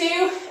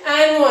 2,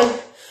 and 1.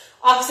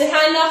 Opposite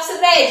hand,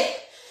 opposite leg.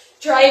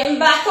 Driving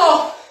back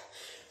up.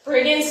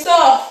 Brilliant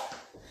stuff.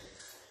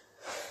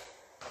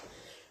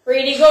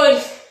 Really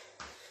good.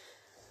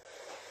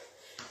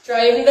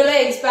 Driving the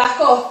legs back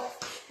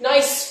up.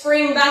 Nice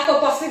spring back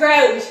up off the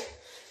ground.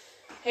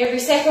 Every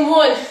second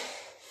one.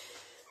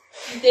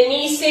 The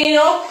knee staying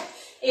up,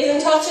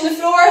 isn't touching the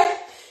floor,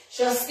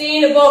 just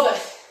staying above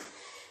it.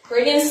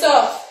 Brilliant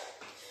stuff.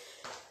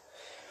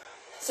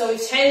 So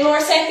we've 10 more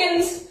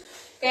seconds.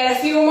 Get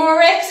a few more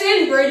reps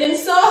in. Brilliant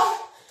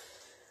stuff.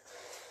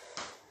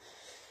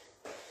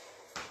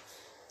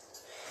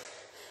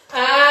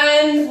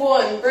 And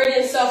 1.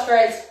 Brilliant stuff,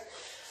 girls.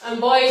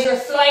 And boys, we're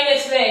flying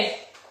it today.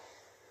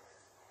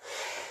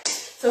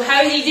 So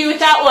how do you do with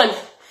that one?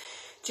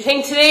 Do you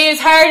think today is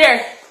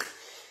harder?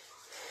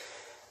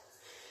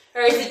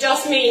 Or is it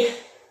just me?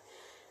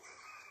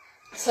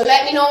 So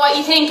let me know what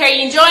you think. Are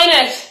you enjoying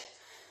it?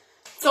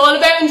 It's all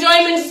about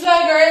enjoyment as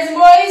well, girls and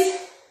boys.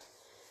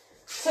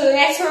 So the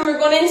next one we're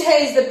going into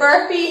is the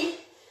burpee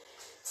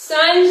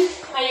stand,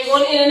 and you're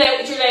going in and out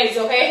with your legs,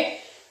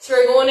 okay? So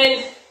we're going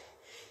in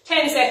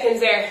 10 seconds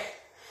there.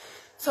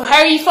 So how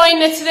are you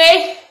finding it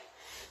today?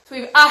 So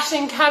we have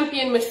Ashton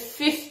Campion with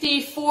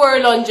 54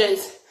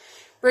 lunges.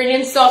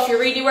 Brilliant stuff. You're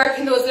really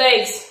working those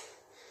legs.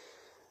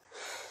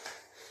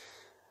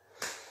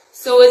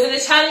 So is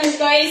it a challenge,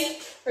 guys?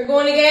 We're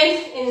going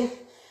again in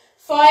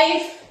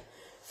 5,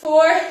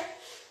 4,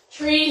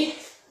 3,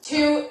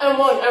 2, and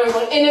 1. And we're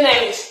going in and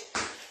out.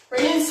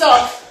 Brilliant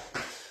stuff.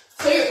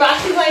 So your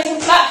back is nice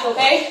and flat,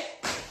 okay?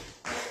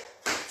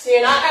 So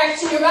you're not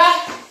arching your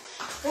back.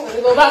 I'm going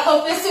to go back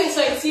up this way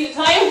so I can see the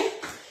time.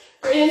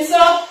 Brilliant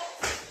stuff.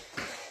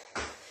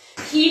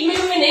 Keep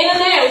moving in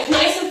and out.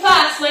 Nice and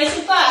fast, nice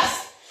and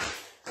fast.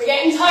 We're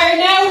getting tired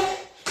now.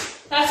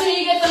 That's when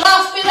you get the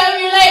last bit out of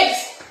your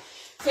legs.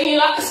 When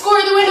you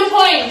score the winning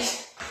point.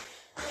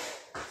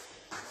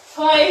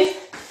 5,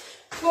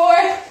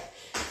 4,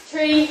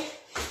 3,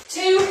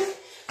 2,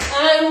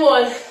 and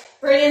 1.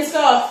 Brilliant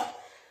stuff.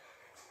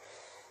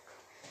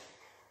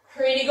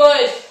 Really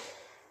good.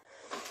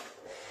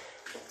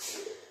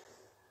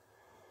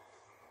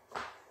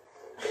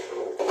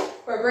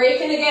 We're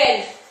breaking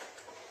again.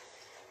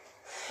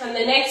 And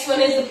the next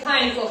one is the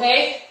plank,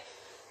 okay?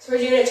 So we're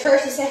doing a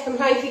 30-second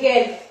plank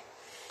again.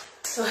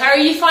 So how are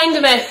you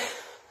finding it?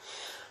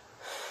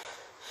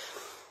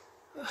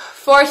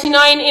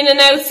 49 in and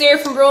outs there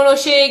from Bron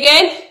O'Shea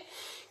again.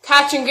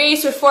 Catherine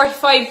Grace with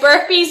 45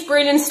 burpees.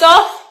 Brilliant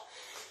stuff.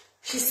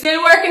 She's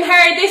still working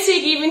hard this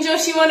week, even though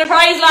she won a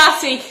prize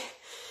last week.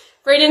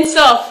 Brilliant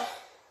stuff.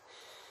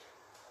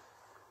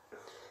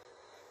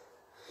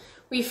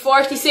 We've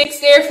 46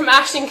 there from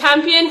Ashton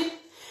Campion.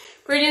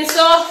 Brilliant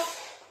stuff.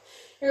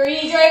 You're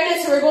really driving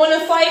it, so we're going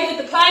on 5 with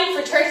the plank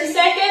for 30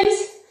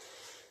 seconds.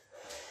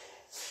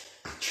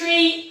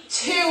 3,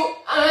 2,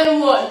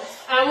 and 1.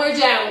 And we're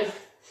down.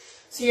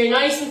 So you're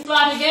nice and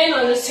flat again.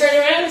 I'll just turn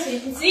around so you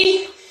can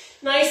see.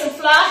 Nice and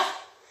flat.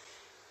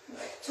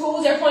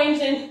 Toes are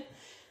pointing,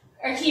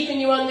 are keeping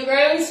you on the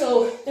ground,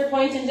 so they're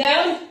pointing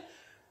down.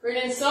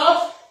 Brilliant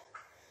stuff.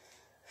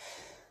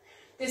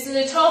 This is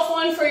a tough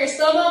one for your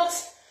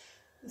stomachs.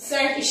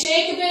 Start to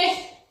shake a bit.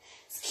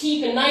 Just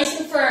keep it nice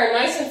and firm,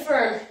 nice and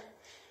firm.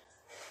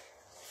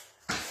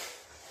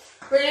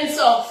 Brilliant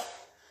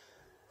stuff.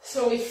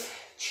 So we've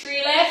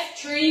 3 left,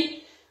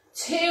 3,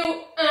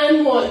 2,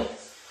 and 1.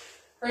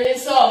 Brilliant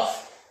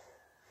stuff.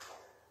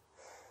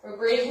 We're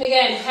breathing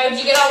again. How did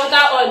you get on with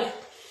that one?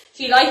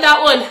 Do you like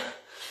that one?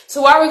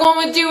 So what we're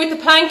going to do with the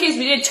plank is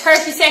we did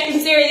 30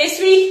 seconds there this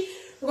week.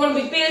 We're going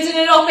to be building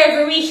it up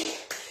every week.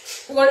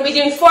 We're going to be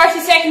doing 40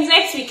 seconds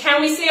next week.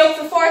 Can we stay up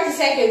for 40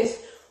 seconds?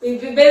 We'll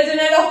be building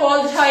it up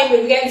all the time.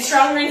 We'll be getting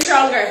stronger and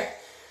stronger.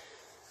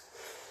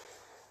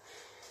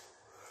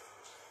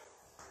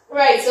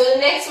 Right, so the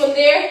next one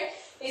there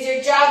is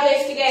your jab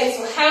lift again.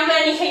 So how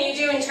many can you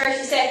do in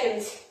 30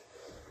 seconds?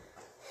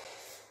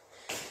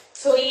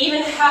 So we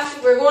even have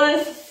to, we're going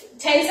in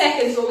 10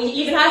 seconds, but we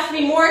even have to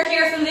be more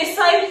careful this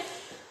time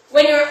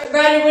when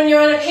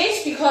you're on a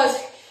pitch, because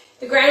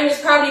the ground is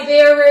probably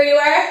bare where you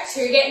are,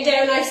 so you're getting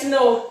down nice and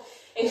low,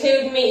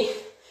 including me.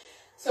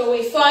 So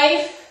we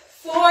 5,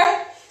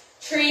 4,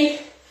 3,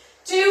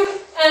 2,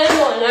 and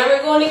 1. Now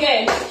we're going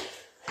again.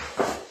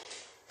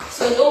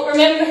 So don't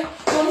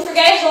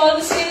forget all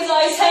the skills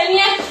I was telling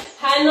you.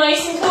 Hand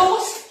nice and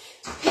close.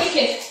 Pick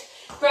it.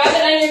 Grab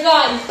it and you're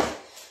gone.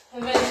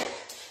 11,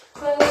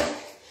 12,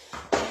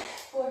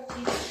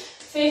 14,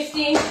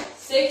 15,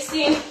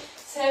 16,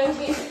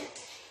 17,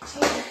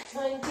 18,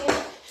 19,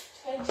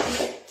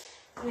 20,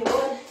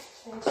 21,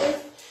 22,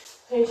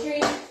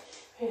 23,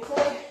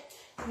 24,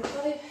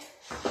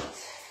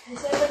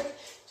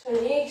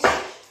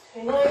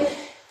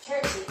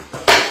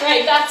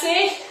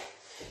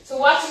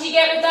 you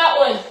get with that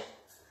one?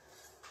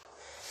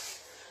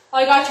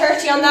 I got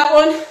 30 on that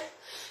one.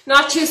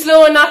 Not too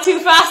slow and not too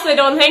fast, I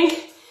don't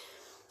think.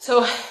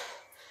 So,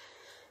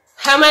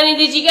 how many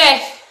did you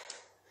get?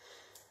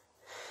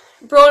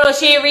 Bro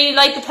O'Shea really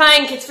like the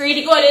plank. It's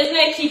really good, isn't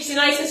it? Keeps you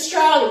nice and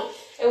strong.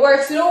 It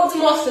works loads of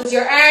muscles.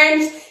 Your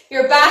arms,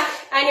 your back,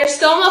 and your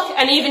stomach,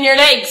 and even your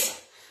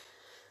legs.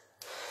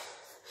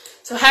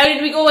 So how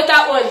did we go with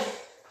that one?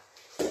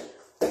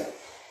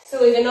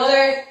 So we have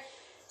another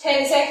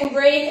 10-second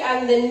break,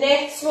 and the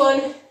next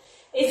one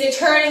is a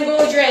turn and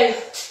go drill.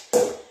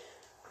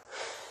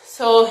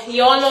 So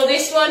you all know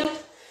this one.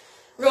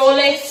 Row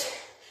lift,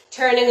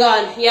 turn and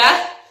gone,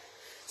 yeah?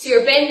 So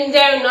you're bending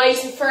down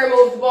nice and firm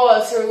over the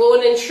ball. So we're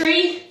going in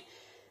 3,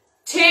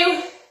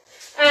 2,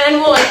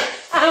 and 1.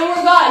 And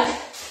we're gone.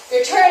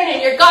 You're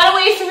turning, you're gone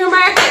away from your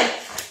marking.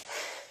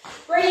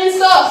 Brilliant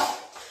stuff.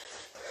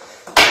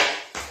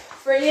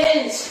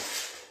 Brilliant.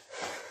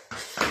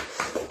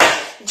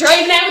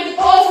 Driving out with the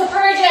ball for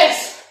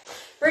Burgess.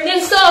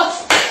 Brilliant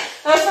stuff.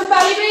 And for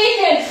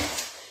Ballybacon.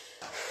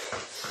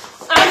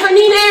 And for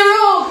Nina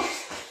Rogue.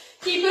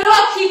 Keep it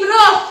up, keep it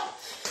up.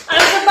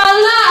 And for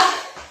Ballina.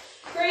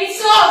 Great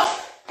stuff.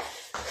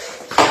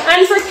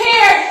 And for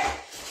Care.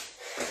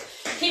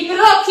 Keep it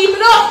up, keep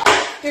it up.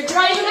 You're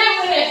driving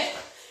out with it.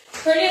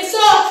 Brilliant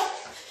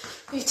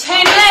stuff. We have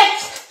 10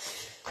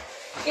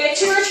 left. Get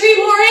 2 or 3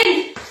 more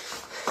in.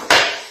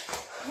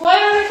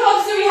 What other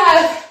clubs do we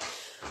have?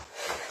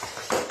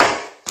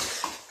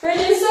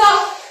 Brilliant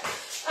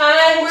stuff.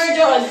 And we're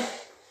done.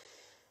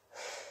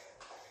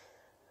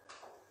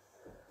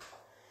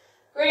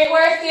 Great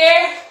work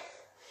there.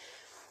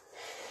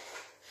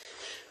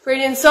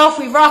 Brilliant stuff.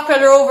 We've rock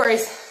our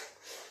overs.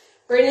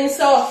 Brilliant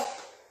stuff.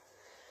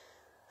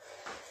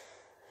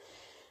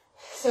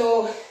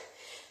 So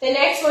the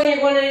next one, you're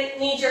going to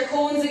need your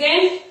cones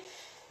again,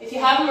 if you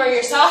have them, or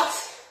your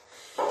socks.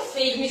 So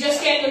you can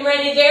just get them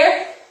ready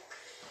there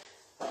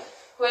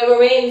while we're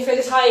waiting for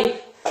the time.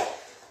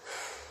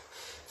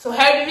 So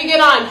how did we get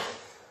on?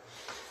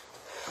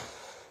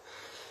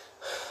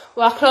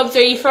 What clubs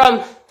are you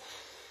from?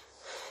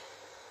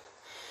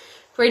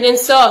 Brilliant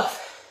stuff.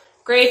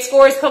 Great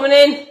scores coming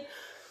in.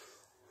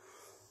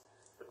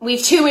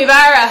 We've 2, we've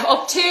Ara,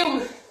 up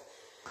 2.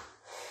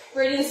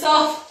 Brilliant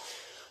stuff.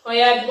 Oh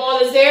yeah, the ball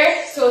is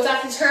there, so it's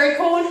at the third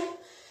cone.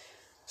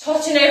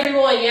 Touching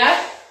everyone,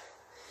 yeah?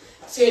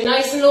 So you're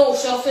nice and low,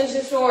 shuffling to the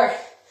floor.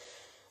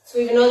 So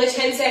we have another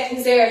 10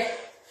 seconds there.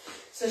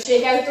 So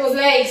shake out those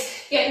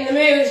legs, get in the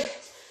mood.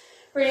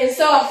 Brilliant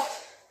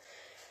stuff.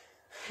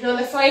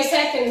 Another 5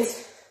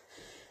 seconds.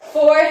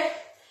 4,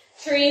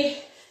 3,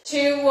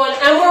 2, 1.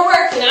 And we're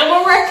working, and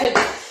we're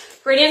working.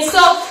 Brilliant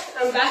stuff.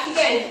 And back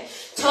again.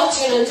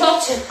 Touching and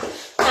touching.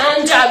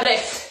 And jab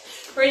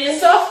lift. Brilliant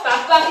stuff.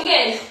 Back, back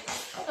again.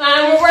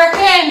 And we're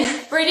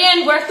working.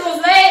 Brilliant. Work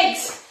those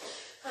legs.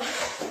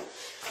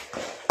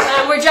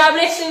 And we're jab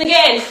lifting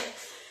again.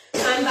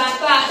 And back,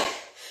 back.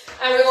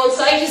 And we're going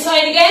side to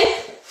side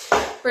again.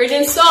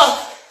 Brilliant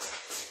stuff.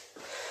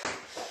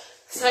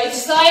 Side to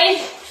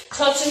side.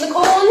 Touching the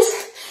cones.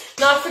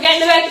 Not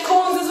forgetting about the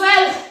cones as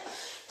well.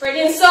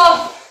 Brilliant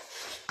stuff.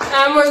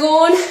 And we're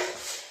going.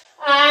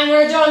 And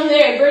we're done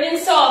there. Brilliant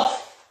stuff.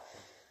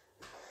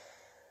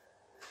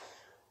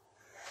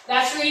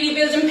 That's really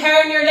building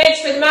power in your legs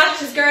for the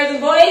matches, girls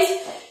and boys.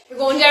 You're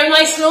going down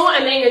nice and low,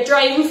 and then you're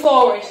driving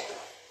forward.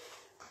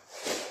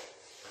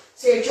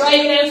 So you're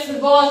driving out for the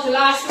ball at the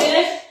last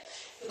minute.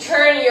 You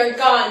turn and you're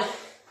gone.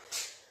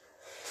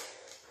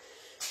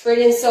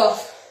 Brilliant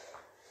stuff.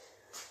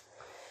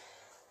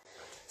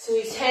 So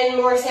we have 10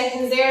 more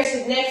seconds there. So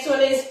the next one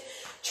is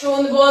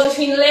throwing the ball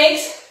between the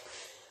legs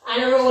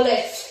and a row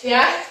lift.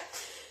 Yeah?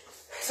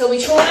 So we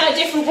throw it at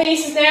different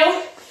places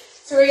now.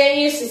 So we're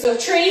getting used to it. So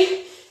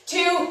 3, 2,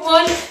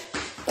 1,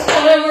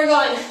 and then we're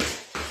gone.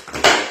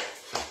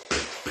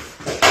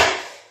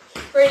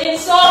 Brilliant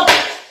stuff.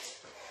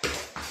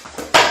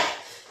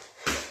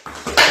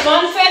 Come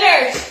on,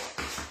 Feather.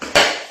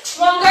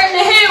 Come on, Gert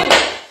and Who.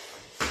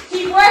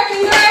 Keep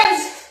working,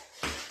 girls.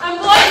 And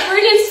boys,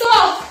 brilliant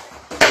stuff.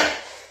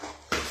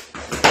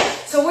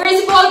 So where's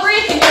the ball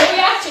breaking? You're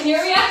reacting,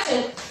 you're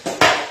reacting.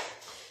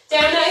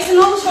 Down nice and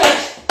low to it.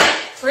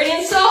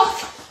 Brilliant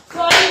stuff.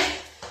 5,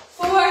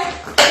 4,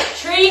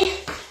 3,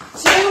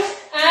 2,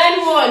 and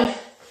 1.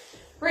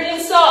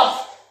 Brilliant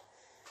stuff.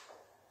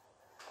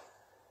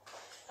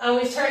 And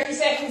we've 30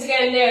 seconds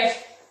again there.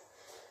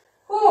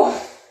 Whew.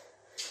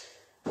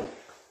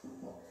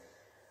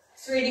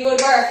 It's really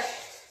good work.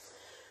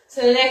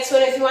 So the next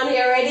one, if you want to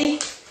get ready,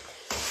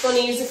 you're going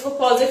to use the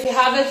footballs if you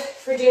have it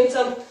for doing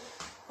some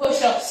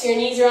push-ups. Your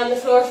knees are on the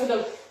floor for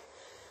them.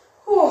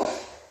 Whew.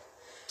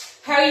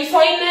 How are you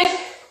finding it?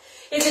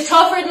 Is it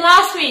tougher than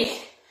last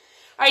week?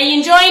 Are you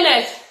enjoying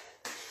it?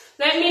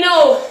 Let me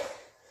know.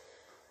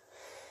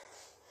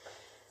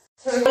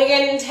 So we're going to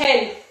get in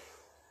 10.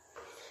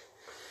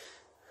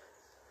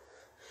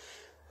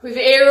 We've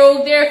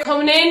Aero there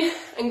coming in,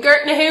 and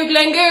Gert na Who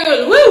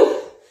Glengool. Woo!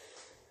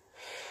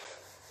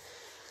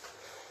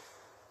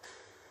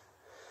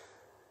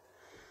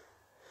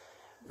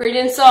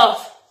 Brilliant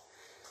stuff.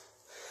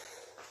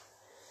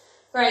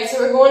 Right, so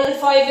we're going in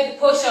 5 with the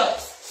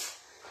push-ups.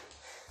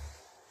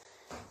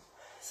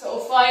 So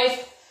 5,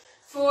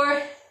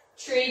 4,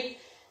 3,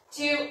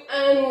 2,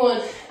 and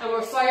 1. And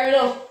we're firing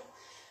up.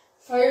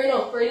 Firing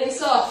up, brilliant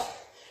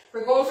stuff.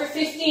 We're going for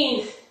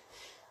 15.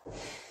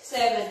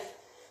 7,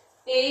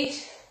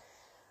 8,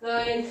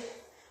 9,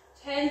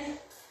 10,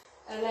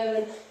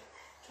 11,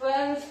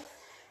 12,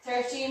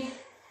 13,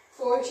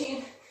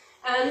 14,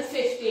 and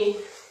 15.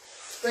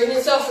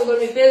 Brilliant stuff. We're going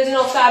to be building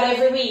up that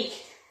every week.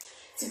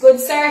 It's a good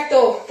start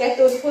though. Get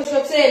those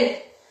push-ups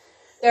in.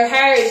 They're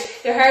hard.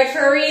 They're hard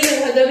for a reason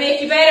because they'll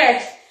make you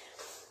better.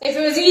 If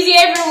it was easy,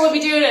 everyone would be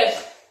doing it.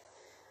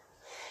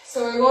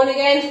 So we're going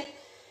again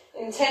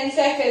in 10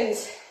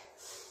 seconds.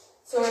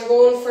 So we're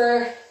going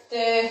for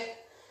the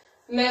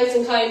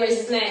mountain climbers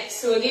is next.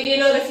 So we'll give you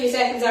another few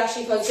seconds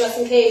actually, because just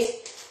in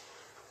case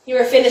you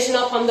were finishing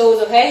up on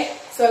those, okay?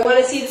 So I want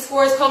to see the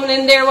scores coming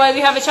in there while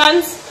we have a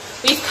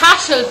chance. We've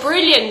Cashel,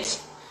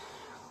 brilliant.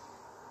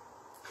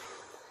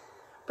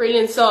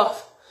 Brilliant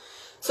stuff.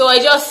 So I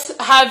just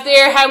have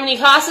there how many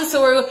classes.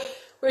 So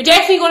we're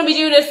definitely going to be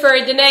doing it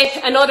for the next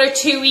another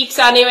 2 weeks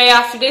anyway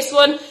after this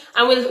one,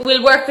 and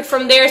we'll work it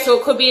from there. So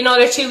it could be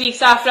another 2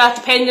 weeks after that,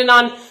 depending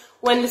on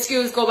when the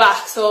schools go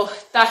back. So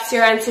that's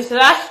your answer to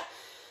that.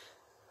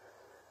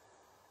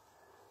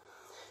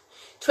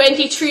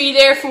 23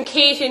 there from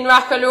Kate in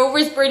Rockwell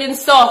Rovers, brilliant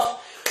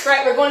stuff.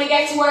 Right, we're going to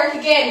get to work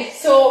again.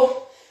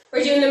 So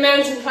we're doing the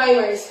mountain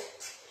climbers.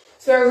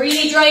 So we're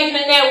really driving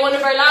it now, one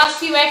of our last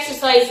few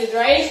exercises,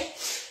 right?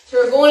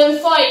 So we're going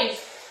in 5,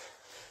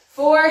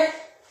 4,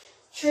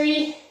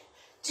 3,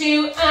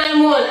 2,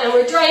 and 1. And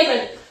we're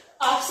driving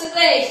opposite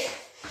leg.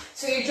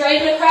 So you're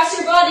driving across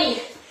your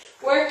body,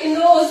 working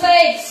those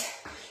legs.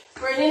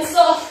 Brilliant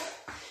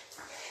stuff.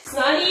 It's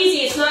not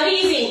easy, it's not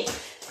easy.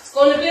 It's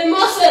going to build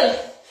muscle.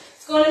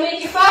 It's going to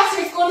make you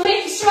faster, it's going to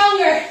make you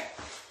stronger.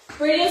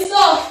 Brilliant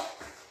stuff.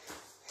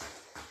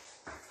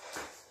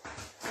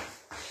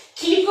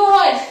 Keep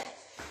going.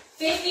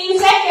 15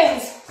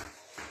 seconds.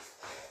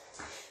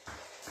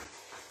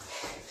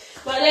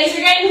 My legs are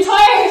getting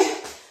tired.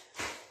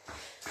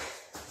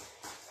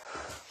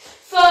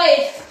 5,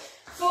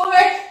 4,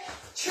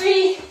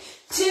 3,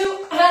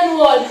 2, and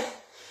 1.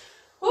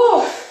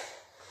 Whew.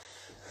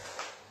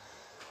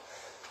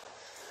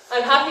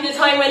 I'm happy the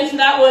time went in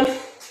that one.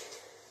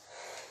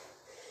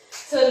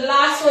 So the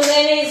last one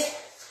then is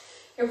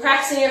you're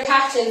practicing your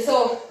catching.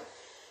 So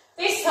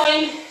this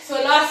time, so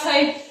last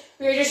time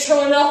we were just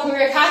throwing it up and we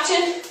were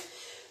catching.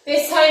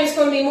 This time it's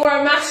going to be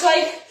more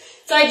match-like.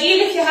 It's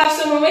ideal if you have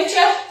someone with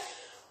you.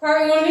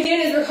 What we're going to be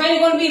doing is we're kind of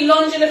going to be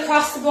lunging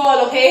across the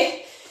ball,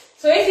 okay?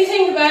 So if you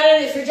think about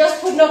it, if you're just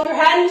putting up your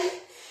hand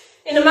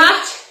in a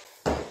match,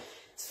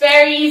 it's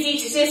very easy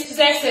to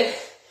dispossess it.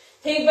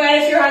 Think about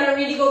it if you're on a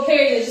really good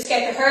player, you'll just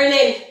get the hurl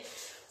in.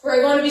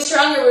 We're going to be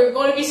stronger, we're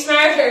going to be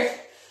smarter.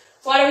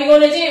 What are we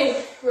going to do?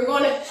 We're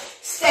going to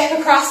step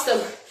across them.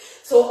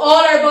 So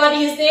all our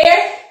body is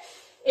there.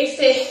 If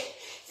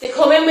they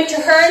come in with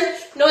your hurl,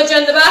 nudge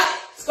on the back,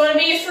 it's going to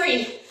be a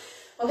free.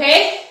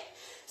 Okay?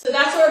 So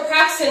that's what we're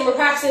practicing. We're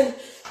practicing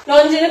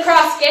lunging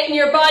across, getting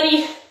your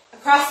body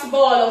across the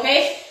ball,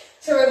 okay?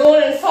 So we're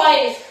going in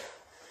 5,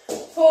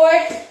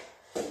 4,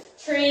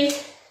 3,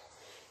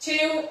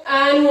 2,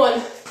 and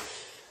 1.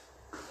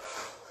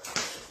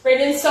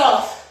 Brilliant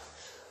stuff.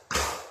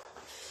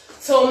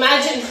 So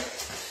imagine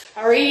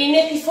a really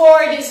nippy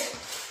forward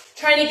is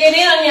trying to get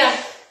in on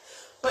you,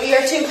 but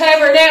you're too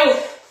clever now.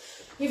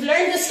 You've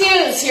learned the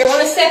skills. You're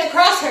going to step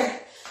across her.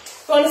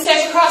 Going to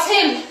step across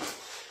him.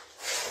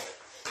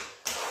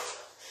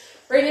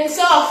 Brilliant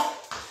stuff.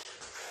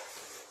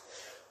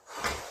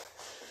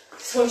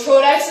 So throw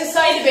it out to the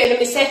side a bit and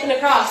be stepping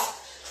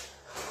across.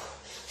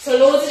 So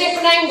loads of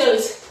different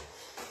angles.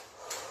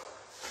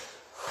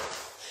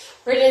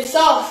 Brilliant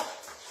stuff.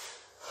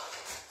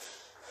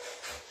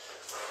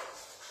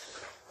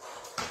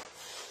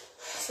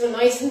 So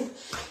nice and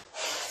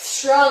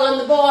strong on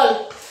the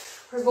ball.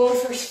 We're going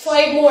for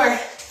 5 more.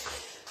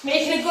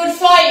 Make it a good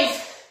 5.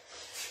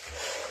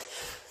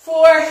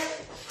 4,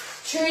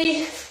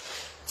 3,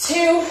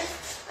 2,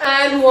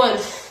 and 1.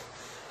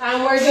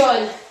 And we're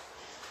done.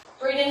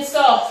 Brilliant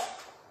stuff.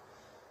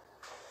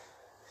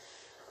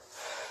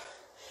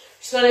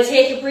 Just going to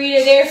take a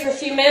breather there for a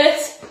few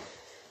minutes.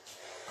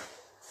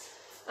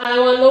 And I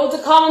want loads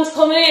of comments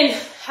coming in.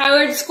 How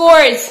are the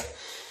scores?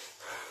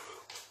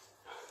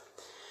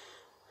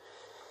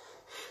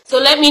 So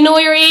let me know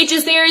your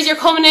ages there as you're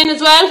coming in as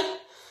well.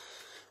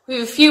 We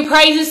have a few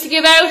prizes to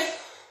give out.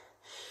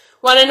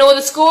 Want to know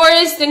the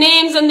scores, the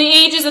names and the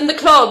ages and the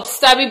clubs.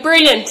 That'd be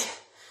brilliant.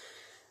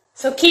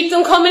 So keep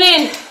them coming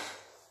in.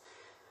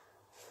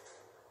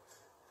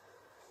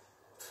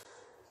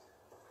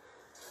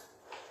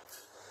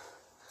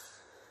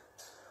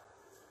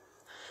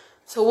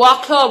 So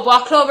what club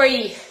are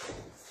you?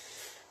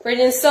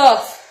 Brilliant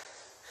stuff.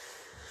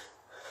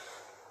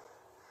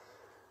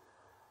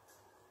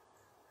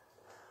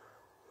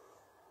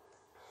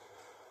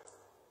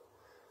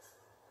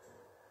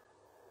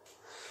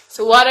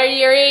 So what are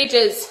your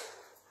ages?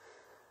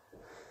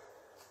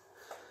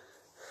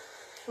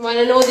 Am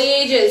want to know the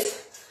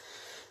ages.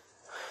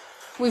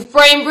 We've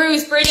Brian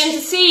Bruce, brilliant to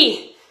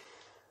see.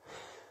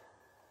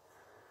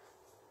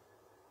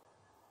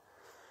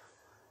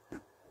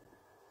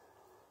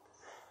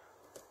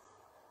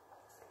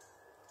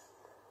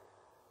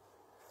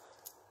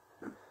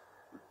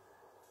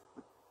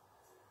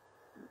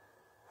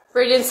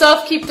 Brilliant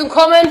stuff, keep them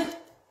coming.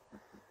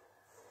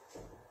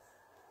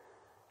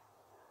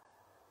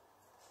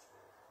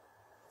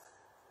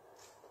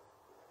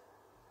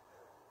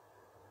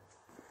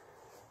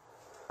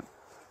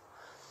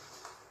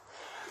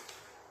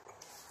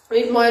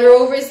 We've Mile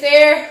Rovers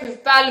there,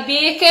 we've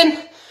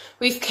Ballybacon,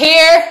 we've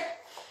Care.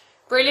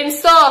 Brilliant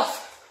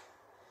stuff.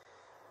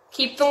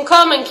 Keep them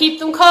coming, keep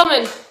them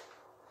coming.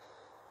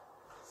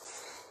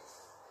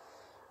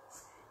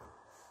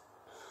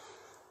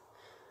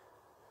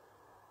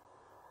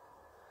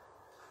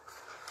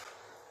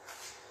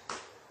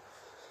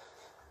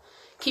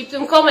 Keep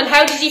them coming.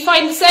 How did you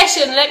find the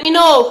session? Let me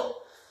know.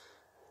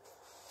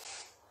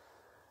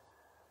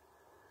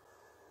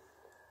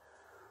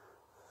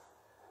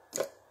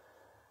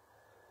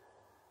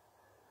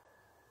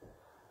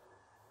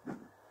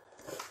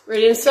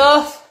 Brilliant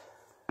stuff.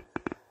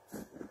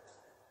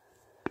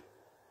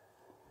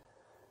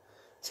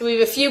 So we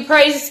have a few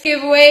prizes to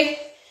give away.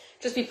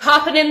 Just be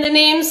popping in the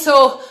names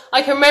so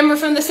I can remember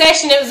from the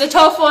session. It was a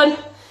tough one.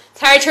 It's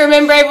hard to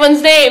remember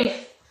everyone's name.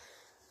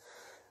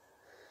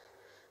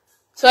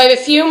 So I have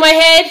a few in my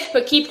head,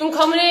 but keep them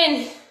coming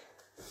in.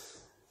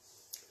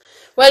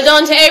 Well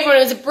done to everyone.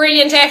 It was a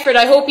brilliant effort.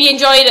 I hope you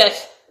enjoyed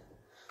it.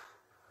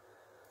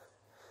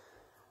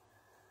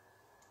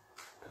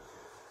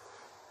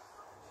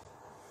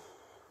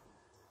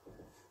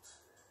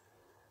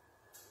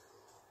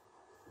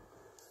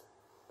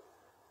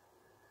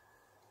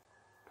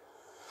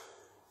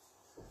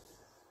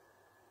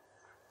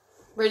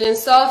 Brilliant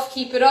stuff.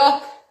 Keep it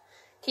up.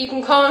 Keep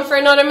them coming for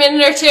another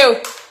minute or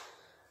two.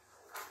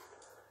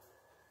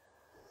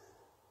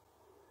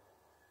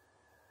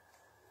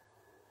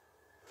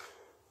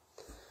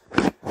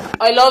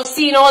 I love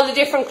seeing all the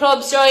different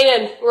clubs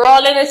joining. We're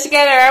all in it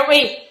together, aren't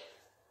we?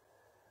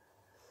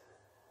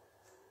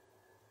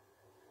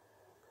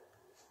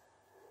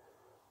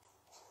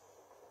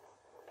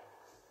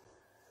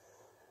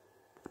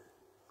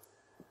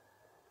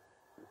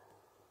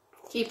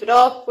 Keep it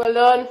up, well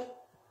done.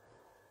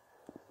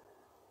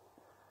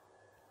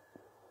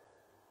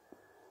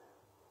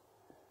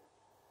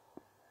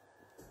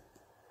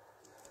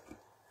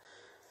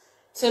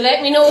 So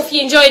let me know if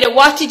you enjoyed it.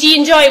 What did you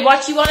enjoy?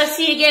 What do you want to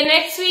see again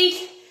next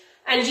week?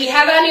 And do you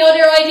have any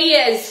other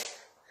ideas?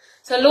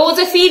 So loads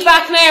of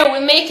feedback now.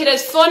 We'll make it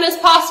as fun as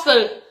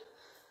possible.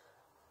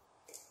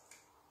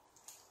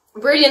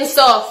 Brilliant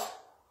stuff.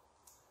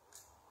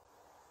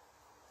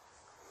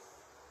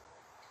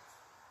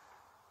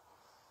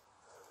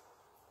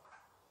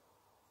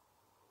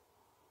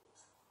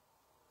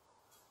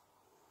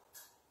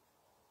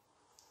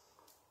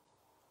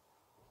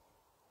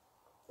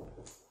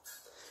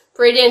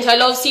 Brilliant. I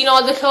love seeing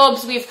all the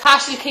clubs. We have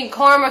Cashel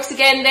Cormac's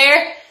again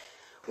there.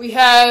 We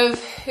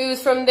have,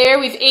 who's from there?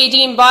 We have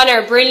Aideen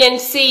Bonner. Brilliant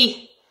to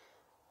see.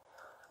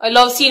 I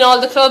love seeing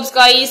all the clubs,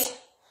 guys.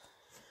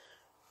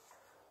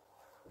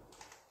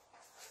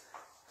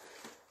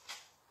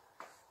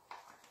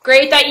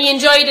 Great that you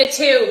enjoyed it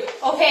too.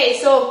 Okay,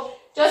 so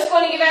just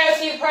going to give out a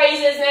few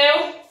prizes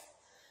now.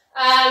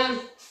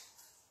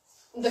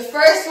 The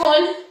first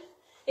one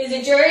is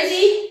a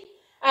jersey,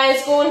 and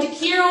it's going to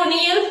Ciara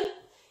O'Neill,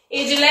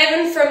 age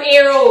 11 from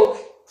Éire Óg.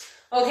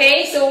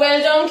 Okay, so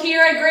well done,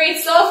 Ciara, great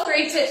stuff,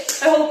 great to,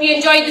 I hope you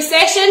enjoyed the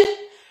session.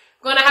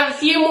 We're going to have a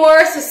few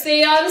more, so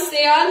stay on,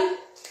 stay on.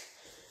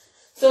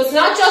 So it's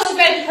not just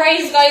about the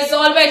prizes, guys, it's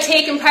all about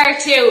taking part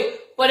too,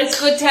 but it's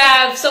good to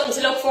have something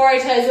to look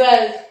forward to as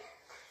well.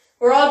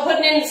 We're all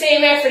putting in the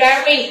same effort,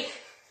 aren't we?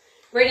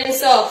 Brilliant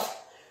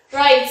stuff.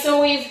 Right,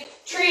 so we've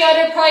 3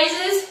 other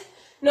prizes.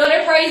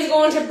 Another prize is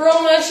going to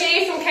Brona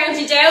Shea from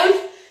County Down.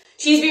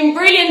 She's been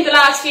brilliant the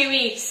last few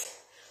weeks.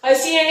 I've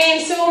seen her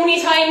name so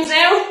many times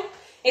now.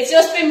 It's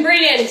just been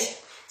brilliant.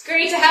 It's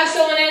great to have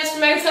someone else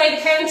from outside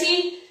the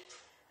county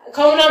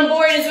coming on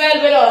board as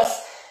well with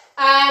us.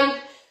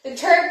 The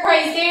third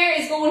prize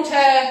there is going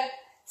to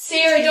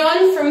Sarah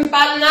Dunn from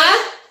Ballina.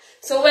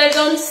 So well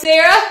done,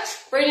 Sarah.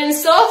 Brilliant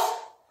stuff.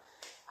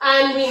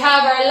 And we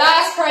have our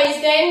last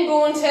prize then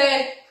going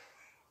to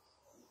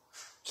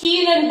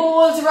Keelan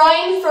Bowles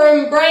Ryan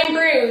from Brian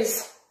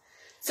Bruce.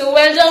 So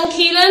well done,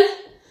 Keelan.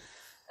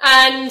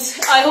 And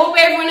I hope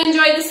everyone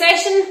enjoyed the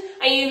session,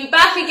 and you'll be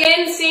back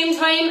again same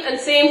time and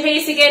same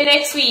place again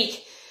next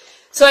week.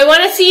 So I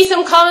want to see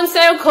some comments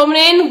now coming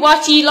in.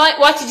 What do you like?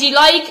 What did you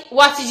like?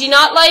 What did you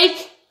not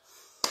like?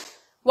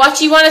 What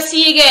do you want to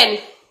see again?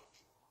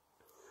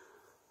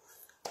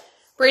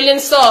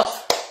 Brilliant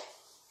stuff.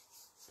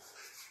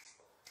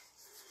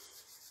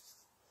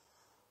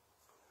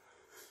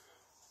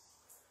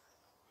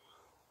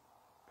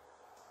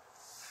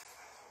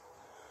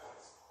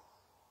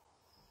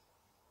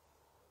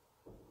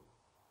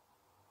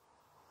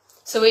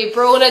 So we have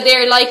Brona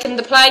there liking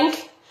the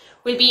plank.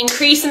 We'll be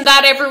increasing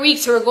that every week,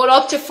 so we're going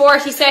up to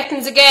 40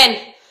 seconds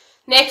again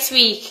next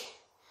week.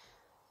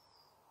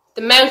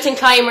 The mountain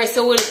climbers,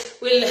 so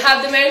we'll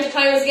have the mountain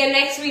climbers again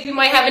next week. We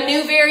might have a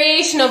new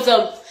variation of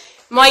them.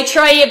 Might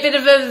try a bit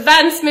of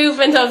advanced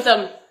movement of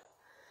them.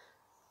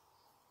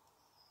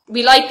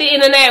 We like the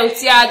in and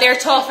outs. Yeah, they're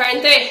tough,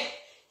 aren't they?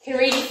 You can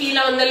really feel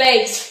on the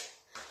legs.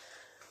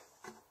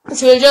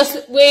 So we'll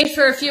just wait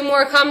for a few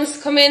more comments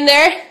to come in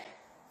there.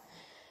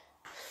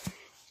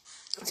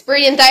 It's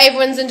brilliant that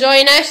everyone's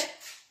enjoying it.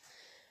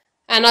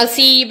 And I'll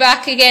see you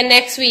back again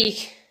next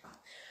week.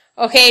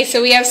 Okay,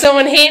 so we have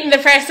someone hating the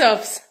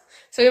press-ups.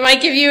 So we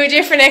might give you a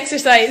different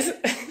exercise.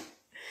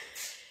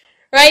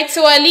 Right,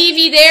 so I'll leave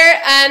you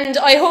there, and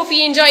I hope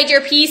you enjoyed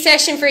your PE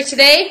session for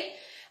today.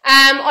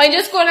 I'm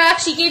just going to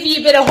actually give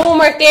you a bit of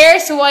homework there,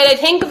 so while I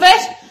think of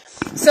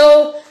it.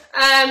 So,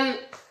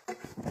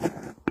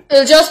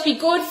 it'll just be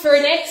good for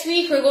next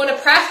week. We're going to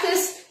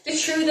practice the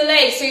through the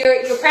legs. So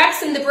you're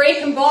practicing the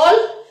breaking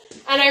ball,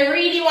 and I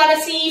really want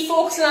to see you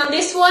focusing on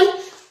this one.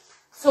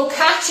 So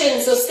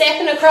catching, so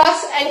stepping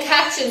across and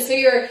catching. So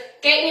you're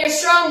getting your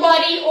strong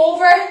body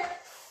over,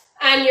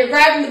 and you're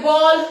grabbing the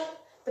ball.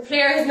 The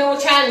player has no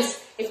chance.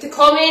 If they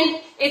come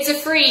in, it's a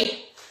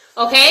free.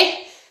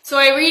 Okay? So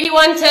I really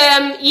want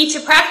you to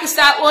practice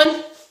that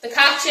one. The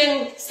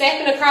catching,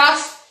 stepping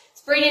across.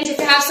 It's brilliant if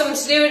you have someone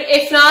to do it.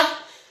 If not,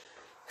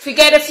 if we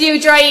get a few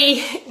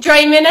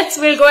dry minutes,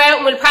 we'll go out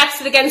and we'll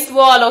practice it against the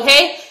wall,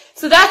 okay?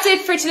 So that's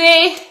it for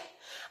today.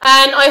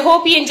 And I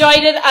hope you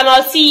enjoyed it, and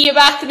I'll see you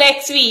back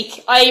next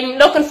week. I'm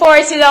looking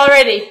forward to it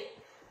already.